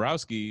because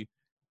Dombrowski,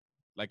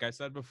 like I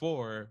said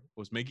before,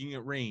 was making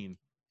it rain.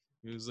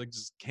 He was like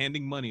just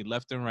handing money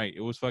left and right.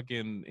 It was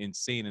fucking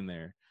insane in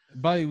there.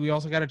 But we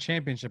also got a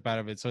championship out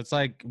of it. So it's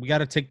like we got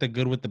to take the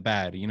good with the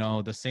bad.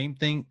 The same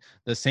thing,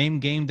 the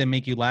same game that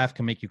make you laugh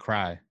can make you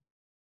cry.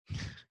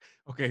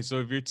 Okay, so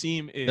if your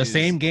team is the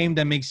same game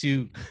that makes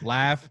you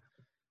laugh,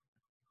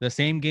 the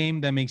same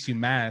game that makes you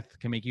math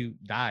can make you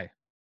die.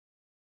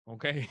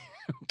 Okay.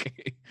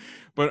 Okay.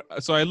 But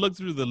so I looked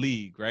through the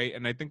league, right?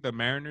 And I think the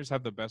Mariners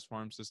have the best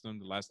farm system.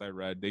 The last I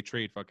read, they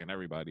trade fucking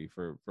everybody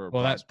for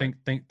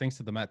thanks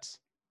to the Mets.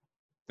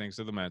 Thanks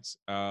to the Mets.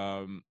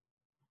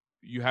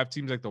 You have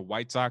teams like the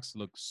White Sox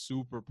look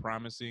super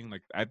promising.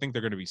 Like I think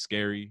they're going to be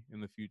scary in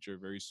the future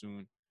very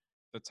soon.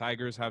 The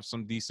Tigers have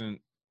some decent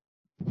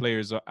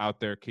players out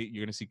there.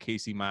 You're going to see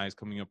Casey Mize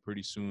coming up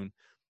pretty soon.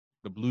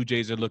 The Blue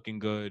Jays are looking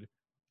good.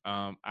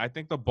 I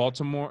think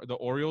the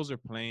Orioles are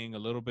playing a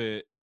little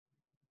bit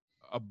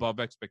above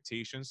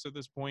expectations to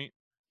this point.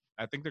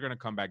 I think they're going to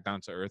come back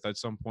down to earth at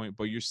some point,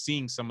 but you're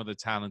seeing some of the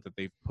talent that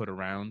they've put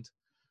around.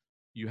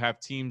 You have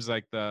teams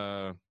like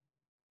the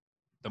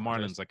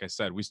Marlins, like I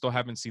said, we still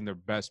haven't seen their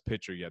best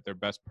pitcher yet, their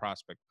best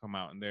prospect come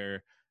out, and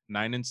they're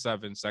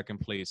 9-7, second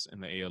place in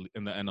the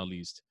NL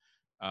East.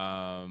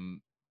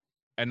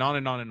 And on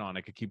and on and on.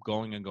 I could keep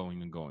going and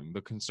going and going.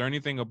 The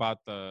concerning thing about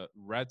the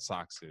Red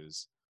Sox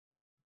is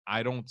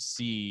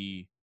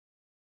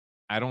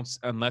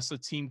unless a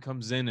team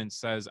comes in and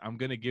says, I'm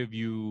going to give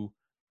you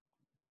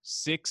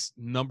 6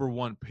 number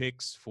 1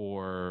 picks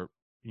for,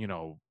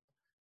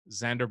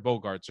 Xander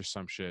Bogaerts or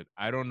some shit.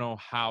 I don't know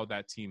how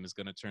that team is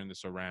going to turn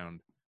this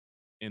around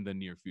in the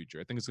near future.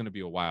 I think it's going to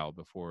be a while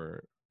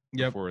before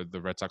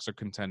the Red Sox are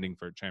contending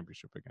for a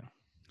championship again.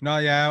 No,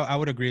 yeah, I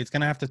would agree. It's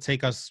going to have to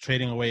take us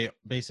trading away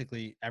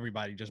basically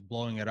everybody, just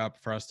blowing it up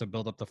for us to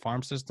build up the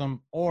farm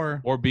system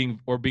or being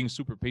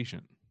super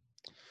patient.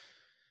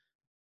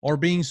 Or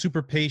being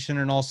super patient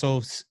and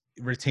also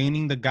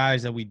retaining the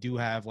guys that we do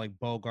have, like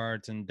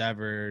Bogaerts and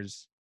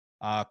Devers.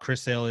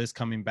 Chris Sale is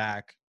coming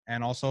back,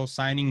 and also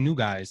signing new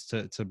guys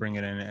to bring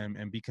it in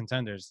and be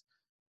contenders.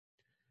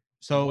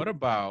 So what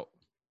about,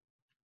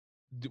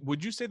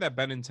 would you say that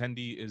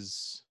Benintendi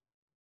is,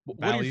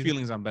 what are your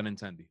feelings on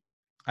Benintendi?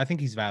 I think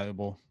he's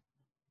valuable.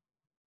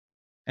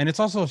 And it's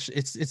also,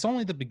 it's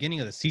only the beginning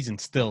of the season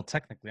still,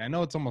 technically. I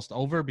know it's almost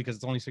over because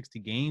it's only 60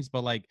 games,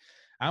 but like,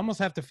 I almost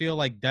have to feel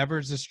like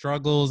Devers'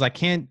 struggles. I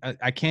can't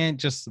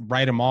just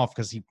write him off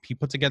because he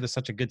put together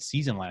such a good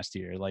season last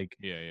year. Like,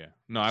 yeah.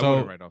 No, I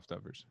wouldn't write off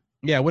Devers.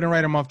 Yeah, I wouldn't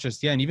write him off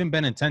just yet. And even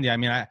Benintendi, I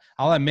mean,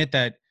 I'll admit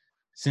that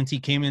since he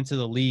came into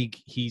the league,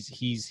 he's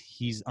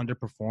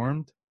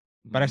underperformed,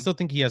 but I still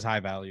think he has high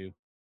value.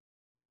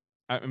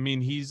 I mean,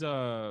 he's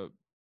so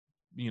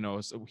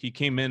he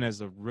came in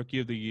as a Rookie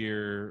of the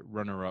Year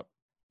runner-up.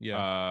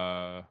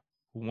 Yeah.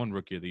 Who won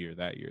Rookie of the Year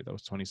that year? That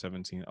was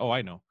 2017. Oh,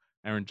 I know,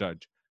 Aaron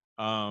Judge.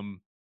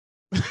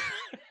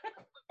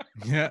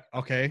 Yeah.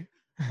 Okay.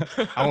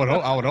 I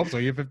would hope so.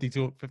 You're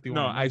 52, 51.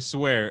 No, I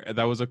swear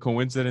that was a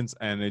coincidence,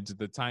 and it's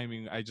the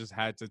timing. I just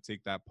had to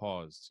take that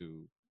pause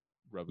to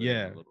rub it in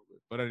a little bit.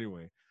 But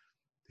anyway,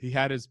 he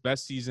had his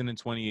best season in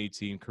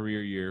 2018,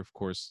 career year, of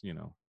course.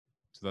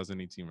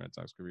 2018 Red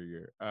Sox career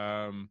year.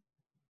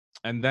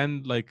 And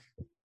then like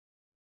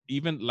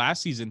even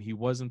last season, he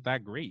wasn't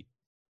that great.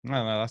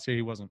 No, last year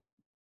he wasn't.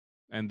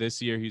 And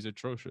this year he's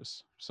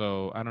atrocious.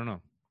 So I don't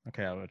know.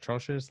 Okay,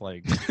 atrocious.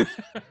 Like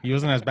he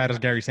wasn't as bad as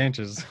Gary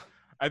Sanchez.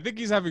 I think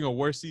he's having a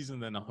worse season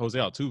than Jose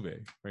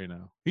Altuve right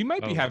now. He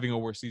might be having a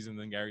worse season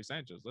than Gary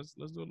Sanchez. Let's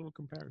do a little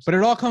comparison. But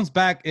it all comes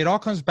back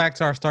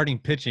to our starting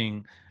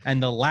pitching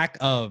and the lack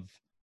of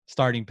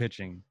starting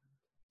pitching.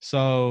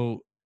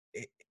 So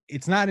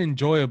it's not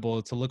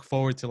enjoyable to look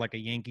forward to like a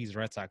Yankees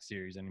Red Sox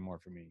series anymore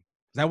for me.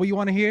 Is that what you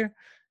want to hear?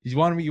 You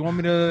want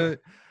me to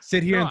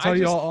sit here and tell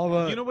you all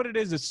the? You know what it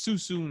is? It's too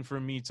soon for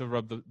me to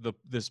rub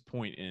this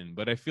point in.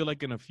 But I feel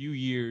like in a few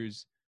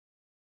years,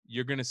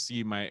 you're gonna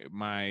see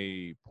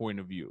my point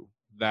of view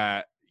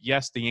that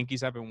yes, the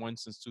Yankees haven't won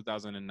since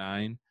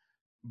 2009,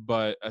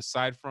 but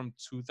aside from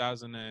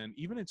 2000 and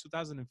even in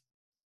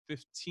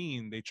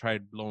 2015, they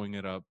tried blowing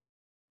it up.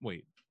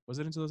 Wait, was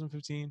it in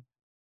 2015?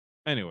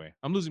 Anyway,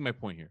 I'm losing my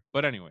point here.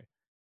 But anyway,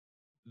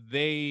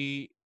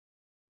 they've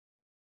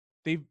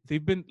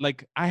been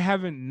like, I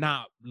haven't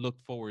not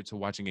looked forward to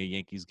watching a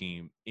Yankees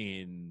game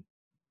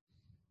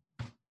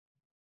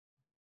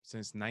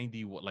since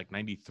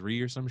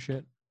 93 or some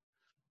shit.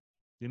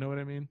 You know what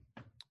I mean?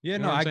 Yeah,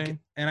 no, I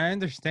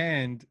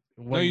understand.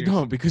 No, you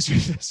don't, because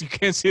you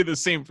can't say the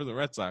same for the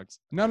Red Sox.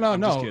 No.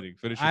 Just kidding.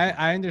 Finish.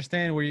 I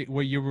understand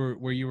where you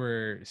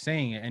were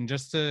saying, and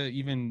just to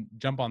even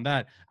jump on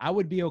that, I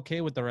would be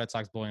okay with the Red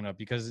Sox blowing up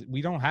because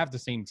we don't have the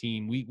same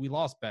team. We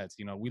lost Betts.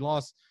 We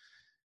lost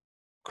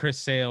Chris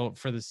Sale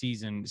for the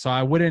season, so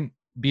I wouldn't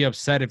be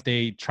upset if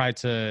they tried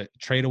to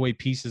trade away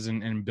pieces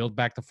and build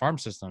back the farm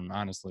system.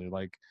 Honestly,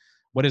 like.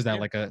 What is that,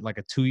 like a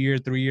 2-year,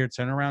 3-year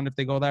turnaround if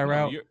they go that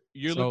route?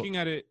 You're looking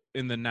at it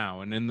in the now,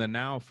 and in the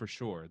now for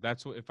sure.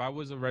 That's what, if I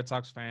was a Red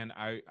Sox fan,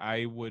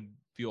 I would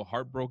feel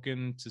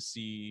heartbroken to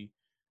see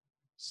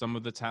some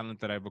of the talent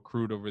that I've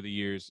accrued over the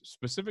years,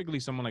 specifically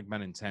someone like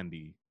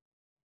Benintendi.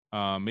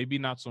 Maybe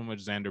not so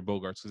much Xander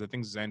Bogaerts, because I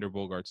think Xander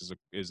Bogaerts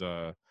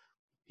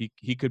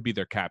he could be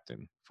their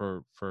captain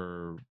for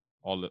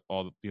all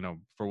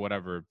for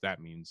whatever that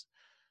means.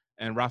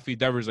 And Rafi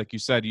Devers, like you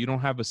said, you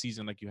don't have a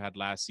season like you had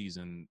last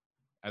season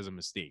as a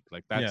mistake.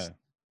 Like that's,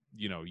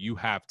 you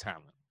have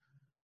talent.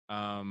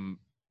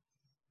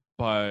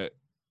 But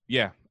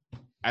yeah,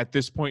 at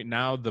this point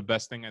now, the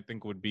best thing I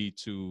think would be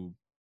to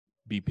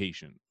be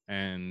patient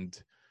and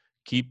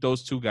keep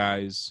those two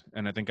guys.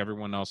 And I think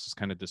everyone else is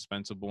kind of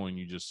dispensable, and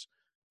you just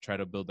try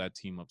to build that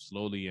team up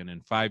slowly. And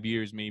in 5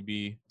 years,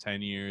 maybe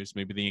 10 years,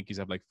 maybe the Yankees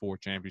have like 4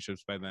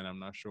 championships by then. I'm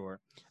not sure.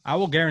 I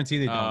will guarantee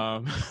they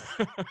don't.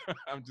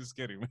 I'm just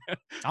kidding, man.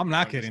 I'm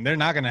not kidding. They're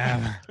not going to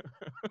have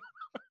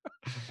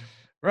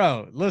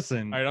Bro,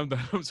 listen. All right, I'm done.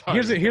 I'm sorry.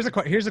 Here's a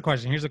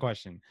question. Who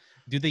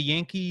do the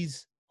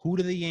Yankees,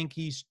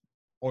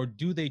 or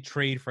do they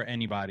trade for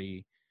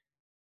anybody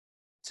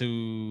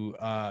to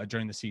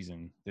during the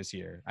season this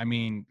year. I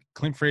mean,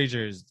 Clint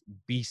Frazier is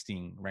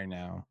beasting right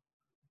now.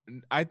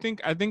 I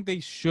think they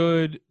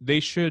should.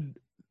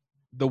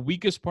 The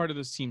weakest part of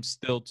this team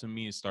still to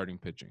me is starting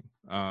pitching.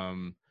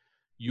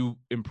 You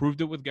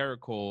improved it with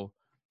Garrett Cole,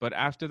 but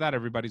after that,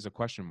 everybody's a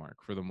question mark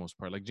for the most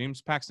part. Like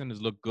James Paxton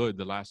has looked good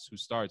the last 2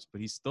 starts,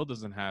 but he still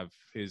doesn't have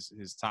his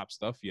top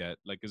stuff yet.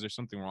 Like, is there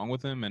something wrong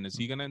with him? And is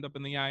he gonna end up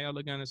in the IL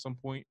again at some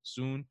point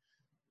soon?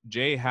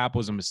 J Happ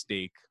was a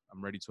mistake.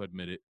 I'm ready to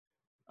admit it.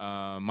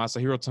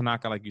 Masahiro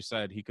Tanaka, like you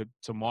said, he could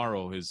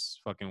tomorrow his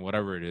fucking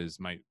whatever it is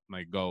might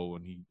go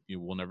and you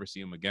will never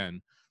see him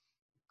again.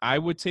 I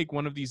would take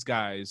one of these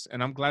guys,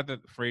 and I'm glad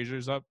that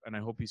Frazier's up, and I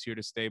hope he's here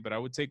to stay. But I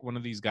would take one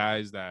of these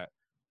guys that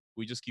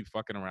we just keep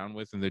fucking around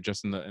with, and they're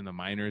just in the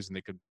minors, and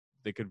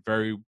they could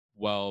very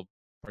well,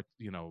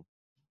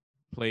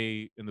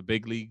 play in the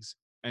big leagues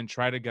and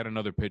try to get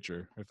another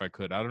pitcher if I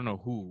could. I don't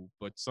know who,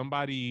 but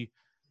somebody.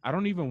 I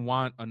don't even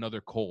want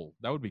another Cole.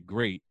 That would be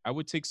great. I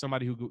would take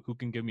somebody who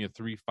can give me a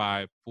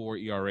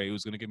 3.54 ERA,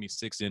 who's going to give me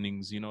 6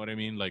 innings. You know what I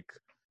mean? Like,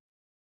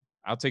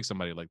 I'll take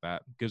somebody like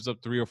that. Gives up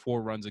 3 or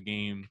 4 runs a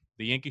game.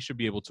 The Yankees should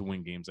be able to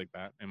win games like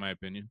that, in my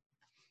opinion.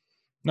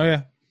 No,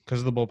 yeah, because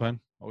of the bullpen.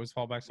 Always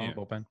fallbacks on the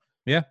bullpen.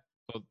 Yeah.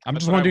 So I'm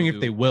just wondering if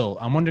they will.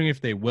 I'm wondering if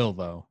they will,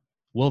 though.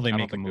 Will they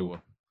make a move?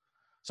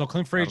 So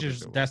Clint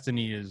Frazier's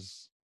destiny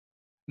is.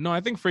 No, I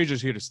think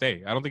Frazier's here to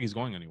stay. I don't think he's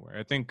going anywhere.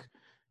 I think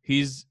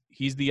he's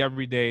the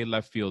everyday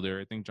left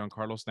fielder. I think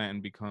Giancarlo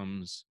Stanton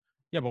becomes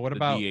but what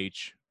about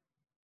DH?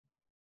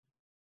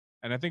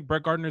 And I think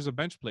Brett Gardner's a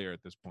bench player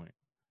at this point.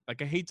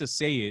 Like, I hate to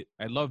say it.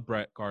 I love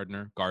Brett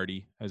Gardner,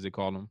 Gardy, as they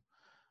call him.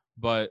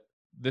 But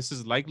this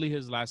is likely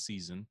his last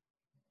season.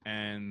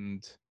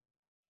 And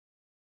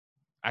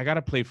I got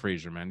to play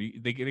Frazier, man.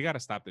 They got to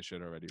stop this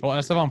shit already. Well,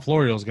 Estevan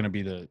Florial is going to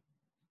be the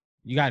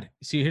 –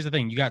 here's the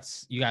thing. You got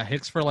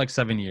Hicks for like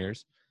 7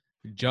 years.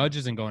 Judge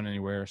isn't going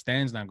anywhere.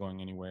 Stan's not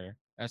going anywhere.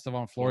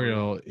 Estevan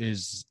Florial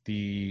is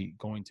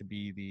going to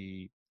be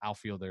the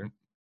outfielder.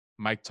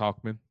 Mike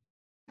Talkman.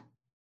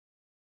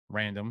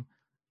 Random.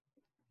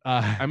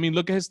 I mean,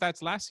 look at his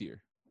stats last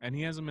year, and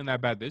he hasn't been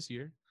that bad this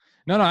year.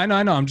 No, I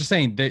know. I'm just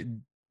saying that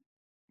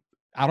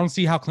I don't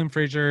see how Clint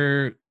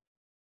Frazier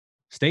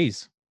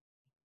stays.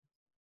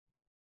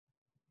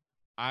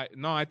 I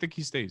think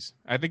he stays.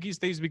 I think he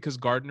stays because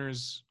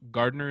Gardner's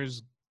gone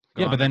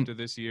after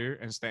this year,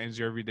 and Stan's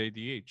your everyday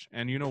DH.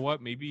 And you know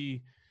what?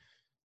 Maybe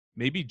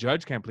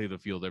Judge can't play the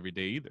field every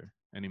day either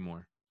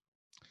anymore.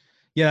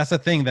 Yeah, that's the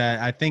thing that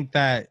I think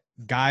that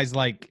guys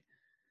like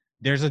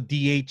there's a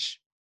DH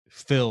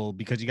fill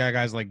because you got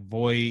guys like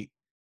Voit,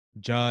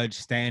 Judge,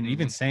 Stan,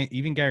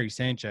 even Gary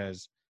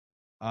Sanchez.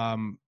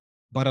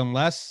 But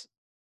unless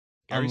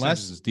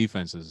Sanchez's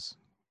defense has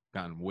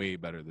gotten way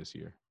better this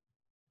year.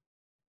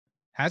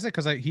 Has it?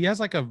 Because he has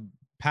like a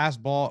pass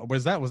ball.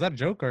 Was that a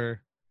joke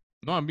or?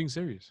 No, I'm being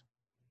serious.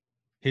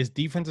 His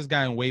defense has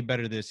gotten way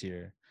better this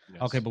year.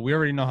 Yes. Okay, but we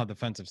already know how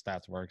defensive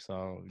stats work,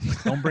 so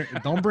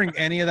don't bring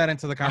any of that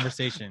into the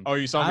conversation. Oh,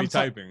 you saw me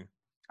typing.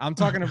 I'm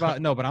talking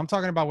about but I'm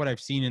talking about what I've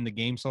seen in the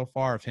game so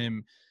far of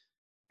him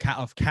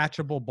of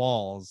catchable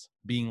balls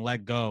being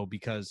let go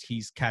because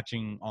he's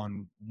catching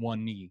on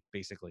one knee,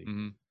 basically.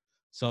 Mm-hmm.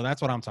 So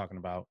that's what I'm talking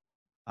about.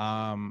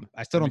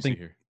 I still don't think.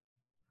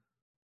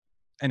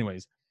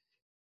 Anyways,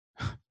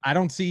 I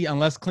don't see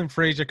unless Clint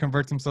Frazier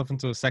converts himself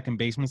into a second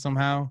baseman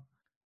somehow.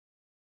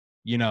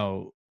 You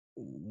know,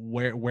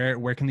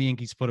 where can the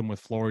Yankees put him with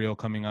Florial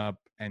coming up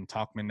and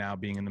Talkman now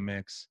being in the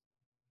mix,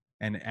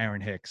 and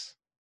Aaron Hicks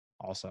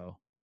also,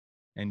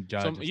 and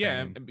Judge.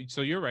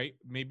 So you're right.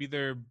 Maybe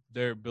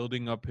they're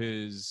building up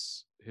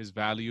his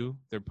value.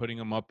 They're putting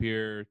him up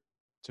here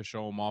to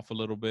show him off a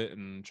little bit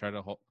and try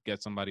to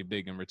get somebody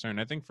big in return.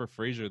 I think for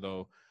Frazier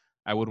though,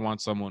 I would want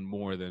someone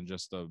more than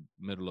just a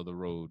middle of the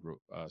road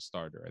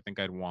starter. I think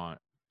I'd want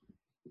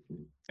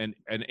an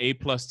A+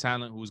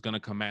 talent who's going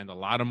to command a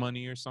lot of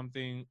money or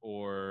something,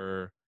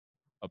 or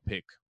a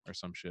pick or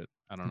some shit.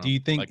 I don't know. Do you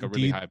think like a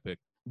really high pick?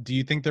 Do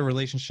you think the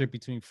relationship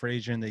between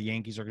Frazier and the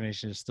Yankees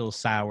organization is still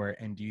sour?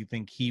 And do you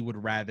think he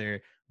would rather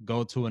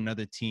go to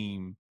another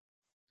team?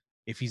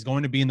 If he's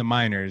going to be in the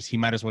minors, he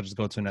might as well just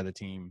go to another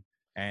team.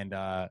 And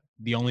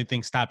the only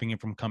thing stopping him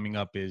from coming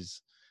up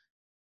is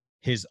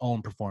his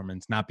own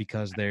performance, not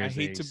because there's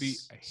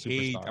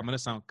I'm going to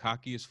sound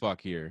cocky as fuck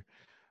here,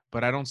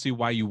 but I don't see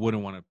why you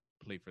wouldn't want to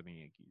play for the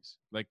Yankees.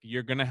 Like,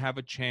 you're going to have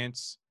a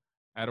chance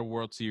at a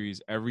World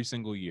Series every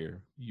single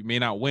year. You may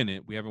not win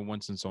it. We haven't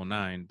won since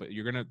 2009, but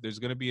there's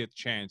going to be a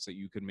chance that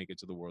you could make it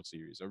to the World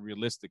Series, a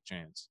realistic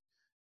chance.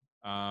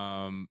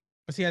 But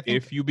see, I think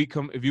if you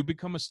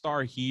become a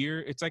star here,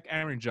 it's like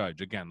Aaron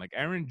Judge again. Like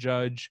Aaron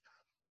Judge,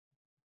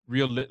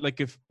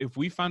 if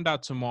we found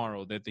out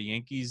tomorrow that the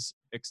Yankees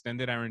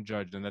extended Aaron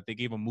Judge and that they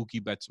gave him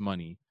Mookie Betts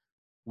money,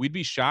 we'd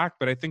be shocked.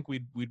 But I think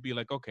we'd be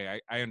like, okay,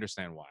 I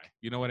understand why.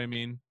 You know what I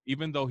mean?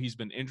 Even though he's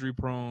been injury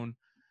prone,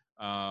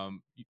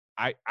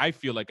 I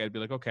feel like I'd be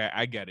like, okay,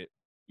 I get it.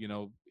 You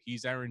know,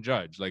 he's Aaron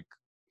Judge. Like,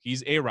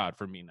 he's A-Rod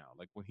for me now.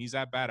 Like, when he's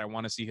at bat, I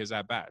want to see his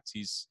at bats.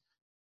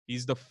 He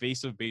He's the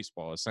face of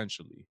baseball,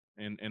 essentially,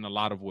 in a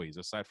lot of ways,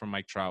 aside from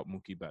Mike Trout,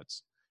 Mookie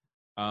Betts.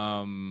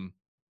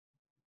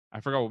 I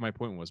forgot what my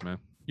point was, man.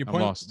 I'm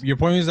lost. Your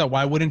point is that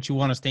why wouldn't you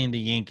want to stay in the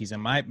Yankees?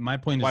 And my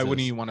point is Why this.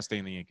 wouldn't you want to stay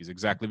in the Yankees?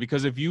 Exactly.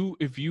 Because if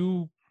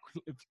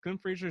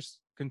Clint Frazier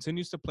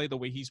continues to play the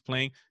way he's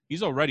playing,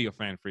 he's already a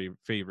fan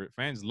favorite.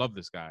 Fans love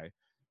this guy.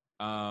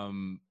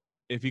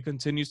 If he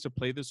continues to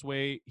play this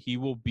way, he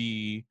will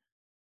be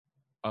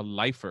a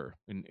lifer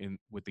in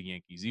with the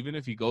Yankees, even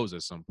if he goes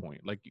at some point.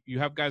 Like you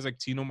have guys like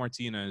Tino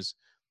Martinez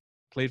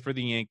played for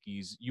the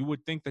Yankees. You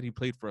would think that he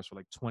played for us for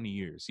like 20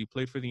 years. He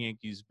played for the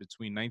Yankees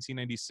between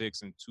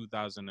 1996 and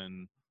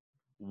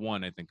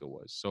 2001, I think it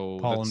was. So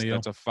Paul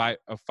O'Neill. that's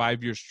a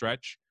 5-year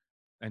stretch,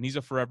 and he's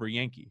a forever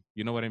Yankee.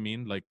 You know what I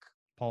mean? Like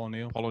Paul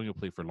O'Neill. Paul O'Neill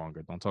played for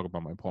longer. Don't talk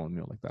about my Paul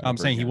O'Neill like that. I'm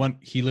saying again.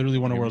 he literally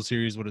won a World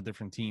Series with a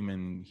different team,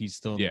 and he's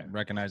still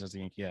recognized as a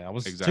Yankee. Yeah, I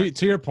was exactly.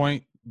 to your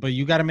point, but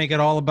you got to make it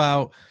all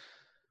about.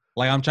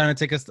 Like I'm trying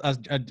to take a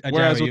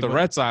whereas with the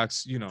Red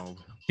Sox, you know,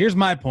 here's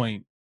my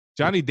point.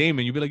 Johnny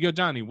Damon, you'd be like, yo,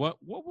 Johnny, what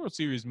World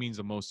Series means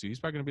the most to you? He's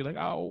probably gonna be like,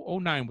 oh,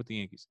 09 with the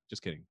Yankees.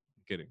 Just kidding.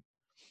 I'm kidding.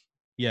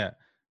 Yeah.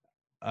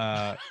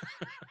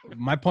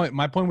 My point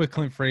with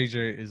Clint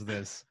Frazier is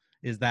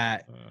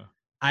that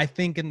I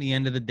think in the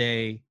end of the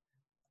day,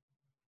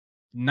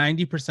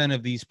 90%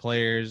 of these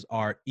players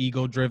are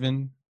ego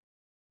driven.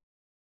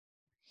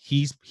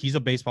 He's a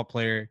baseball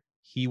player.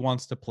 He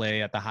wants to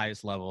play at the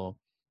highest level.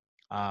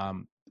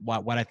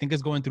 What I think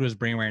is going through his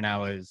brain right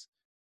now is,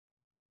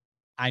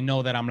 I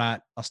know that I'm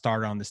not a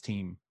starter on this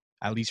team,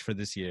 at least for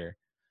this year,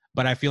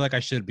 but I feel like I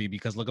should be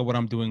because look at what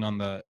I'm doing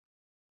on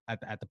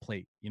at the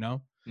plate, you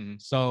know? Mm-hmm.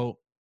 So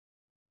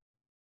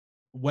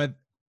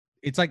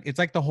it's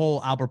like the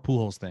whole Albert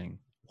Pujols thing.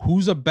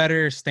 Who's a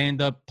better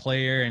stand-up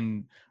player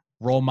and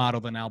role model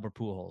than Albert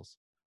Pujols?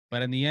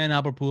 But in the end,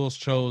 Albert Pujols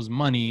chose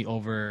money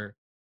over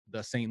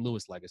the St.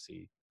 Louis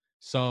legacy.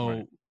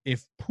 So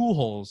if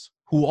Pujols,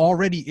 who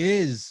already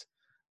is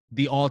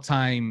the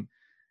all-time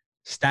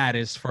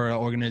status for an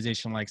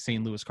organization like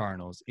St. Louis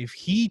Cardinals, if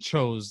he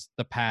chose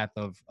the path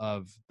of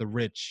the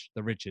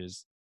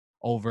riches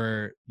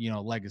over,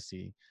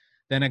 legacy,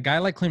 then a guy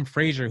like Clint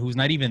Frazier, who's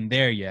not even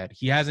there yet,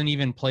 he hasn't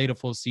even played a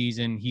full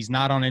season. He's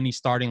not on any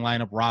starting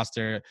lineup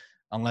roster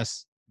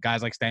unless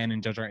guys like Stanton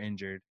and Judge are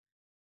injured.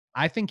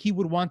 I think he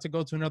would want to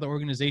go to another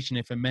organization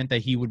if it meant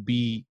that he would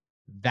be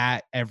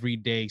that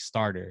everyday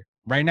starter.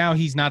 Right now,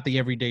 he's not the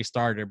everyday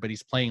starter, but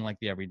he's playing like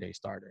the everyday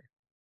starter.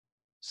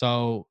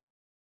 So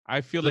I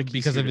feel like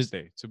he's here to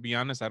stay. To be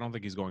honest, I don't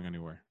think he's going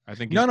anywhere. I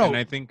think and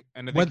I think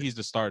he's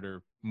the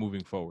starter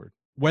moving forward.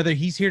 Whether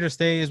he's here to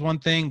stay is one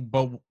thing,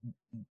 but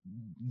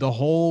the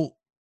whole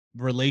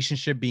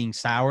relationship being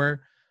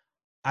sour,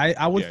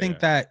 I would think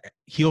that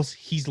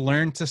he's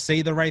learned to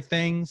say the right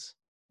things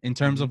in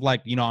terms of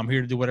like, I'm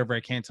here to do whatever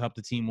I can to help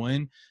the team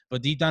win.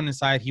 But deep down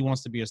inside, he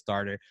wants to be a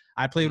starter.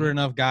 I played with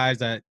enough guys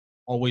that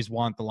always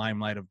want the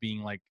limelight of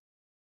being like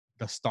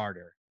the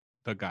starter.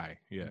 The guy,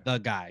 yeah.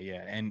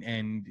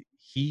 And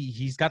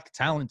he's got the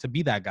talent to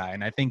be that guy.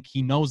 And I think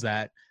he knows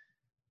that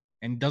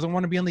and doesn't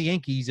want to be on the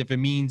Yankees if it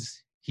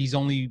means he's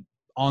only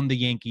on the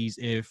Yankees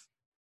if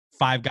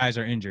 5 guys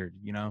are injured,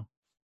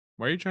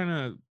 Why are you trying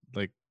to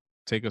like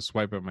take a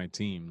swipe at my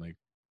team? Like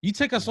you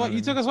took a swipe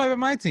at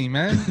my team,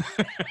 man.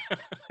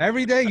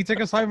 Every day you take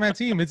a swipe at my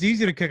team. It's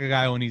easy to kick a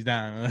guy when he's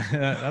down.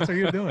 That's what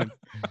you're doing.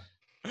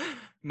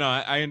 No,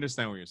 I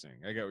understand what you're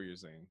saying. I get what you're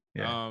saying.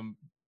 Yeah.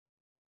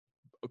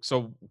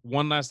 So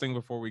one last thing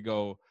before we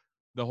go,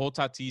 the whole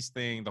Tatis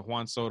thing, the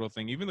Juan Soto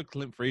thing, even the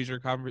Clint Frazier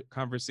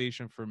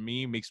conversation for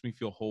me makes me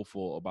feel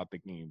hopeful about the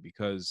game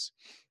because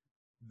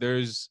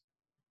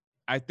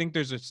I think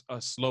there's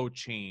a slow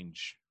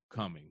change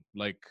coming.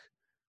 Like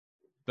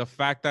the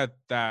fact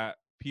that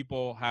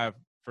people have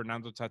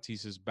Fernando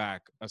Tatis's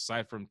back,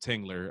 aside from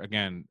Tingler,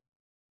 again,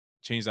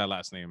 change that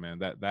last name, man.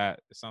 That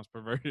it sounds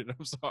perverted.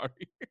 I'm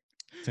sorry.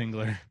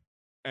 Tingler.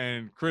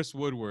 And Chris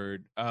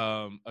Woodward,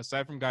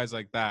 aside from guys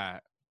like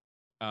that,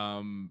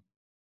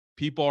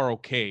 people are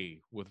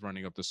okay with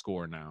running up the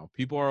score now.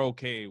 People are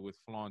okay with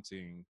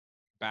flaunting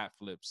bat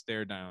flips,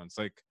 stare downs.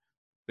 Like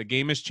the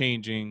game is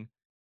changing.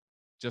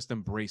 Just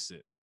embrace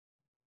it.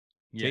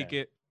 Yeah. Take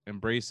it,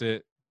 embrace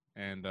it,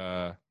 and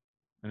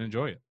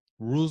enjoy it.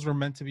 Rules were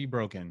meant to be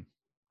broken.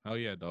 Oh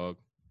yeah, dog.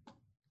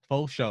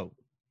 Full show.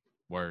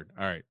 Word.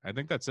 All right. I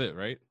think that's it,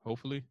 right?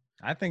 Hopefully.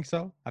 I think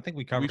so. I think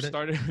we covered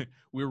it.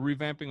 We're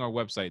revamping our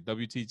website,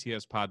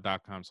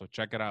 WTTSpod.com. So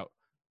check it out.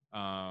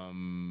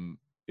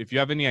 If you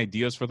have any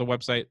ideas for the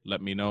website,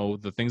 let me know.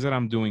 The things that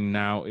I'm doing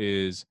now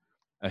is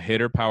a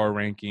hitter power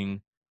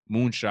ranking,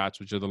 moonshots,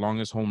 which are the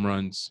longest home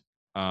runs.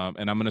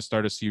 And I'm going to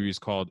start a series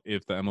called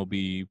If the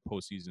MLB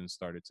Postseason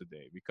Started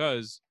Today.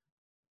 Because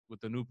with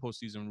the new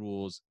postseason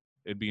rules,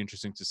 it'd be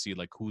interesting to see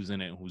like who's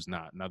in it and who's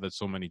not. Now that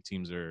so many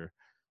teams are.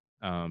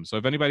 So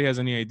if anybody has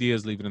any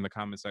ideas, leave it in the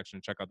comment section.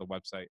 Check out the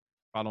website.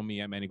 Follow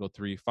me at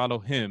Manigo3. Follow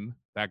him,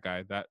 that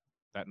guy, that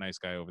nice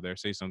guy over there.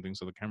 Say something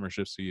so the camera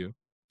shifts to you.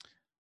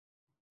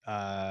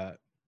 I'm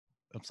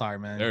sorry,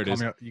 man. There it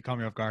is. You caught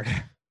me off guard.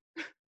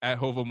 at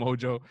Hova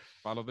Mojo.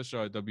 Follow the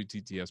show at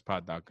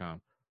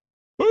WTTSpod.com.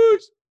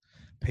 Peace.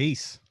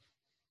 Peace.